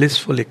with a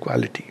blissful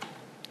equality,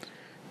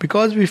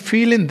 because we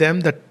feel in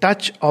them the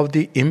touch of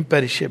the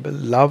imperishable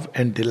love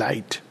and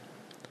delight,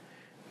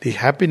 the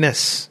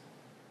happiness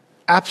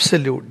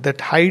absolute that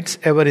hides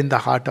ever in the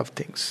heart of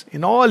things.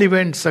 In all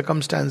events,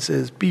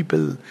 circumstances,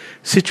 people,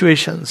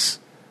 situations,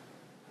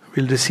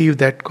 will receive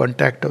that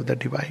contact of the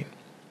divine.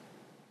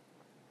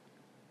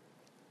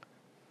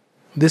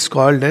 This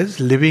called as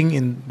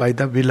living by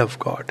the will of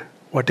God.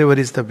 Whatever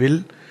is the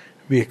will,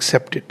 we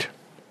accept it.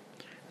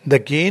 The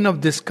gain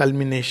of this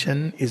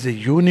culmination is a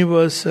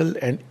universal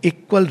and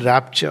equal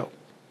rapture,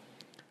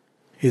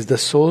 is the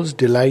soul's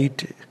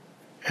delight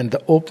and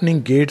the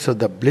opening gates of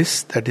the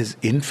bliss that is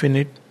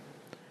infinite,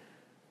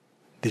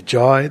 the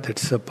joy that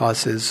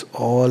surpasses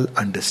all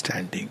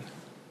understanding.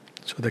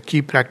 So the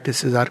key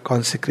practices are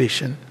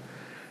consecration,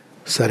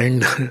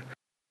 surrender,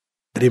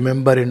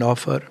 remember and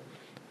offer,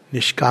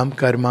 nishkam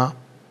karma,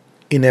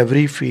 in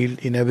every field,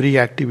 in every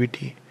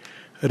activity,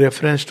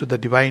 reference to the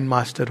Divine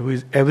Master who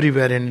is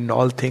everywhere and in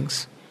all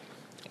things,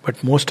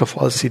 but most of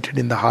all seated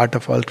in the heart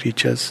of all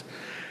creatures,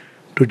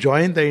 to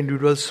join the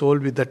individual soul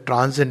with the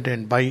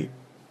transcendent by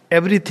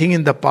everything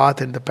in the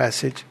path and the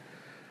passage,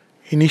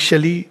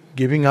 initially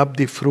giving up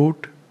the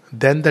fruit,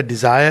 then the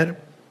desire,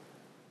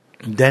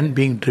 then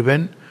being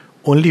driven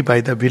only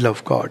by the will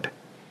of God.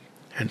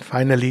 And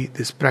finally,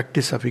 this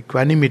practice of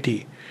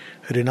equanimity,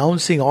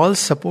 renouncing all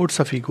supports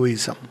of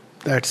egoism.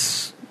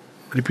 That's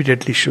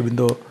repeatedly Sri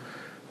Aurobindo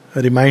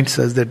reminds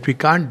us that we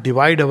can't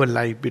divide our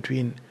life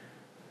between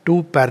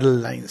two parallel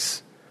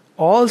lines.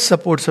 All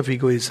supports of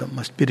egoism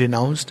must be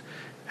renounced,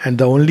 and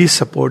the only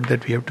support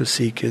that we have to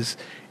seek is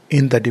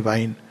in the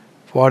divine,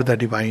 for the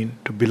divine,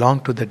 to belong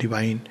to the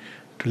divine,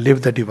 to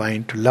live the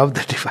divine, to love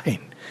the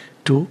divine,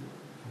 to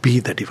be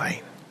the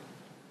divine.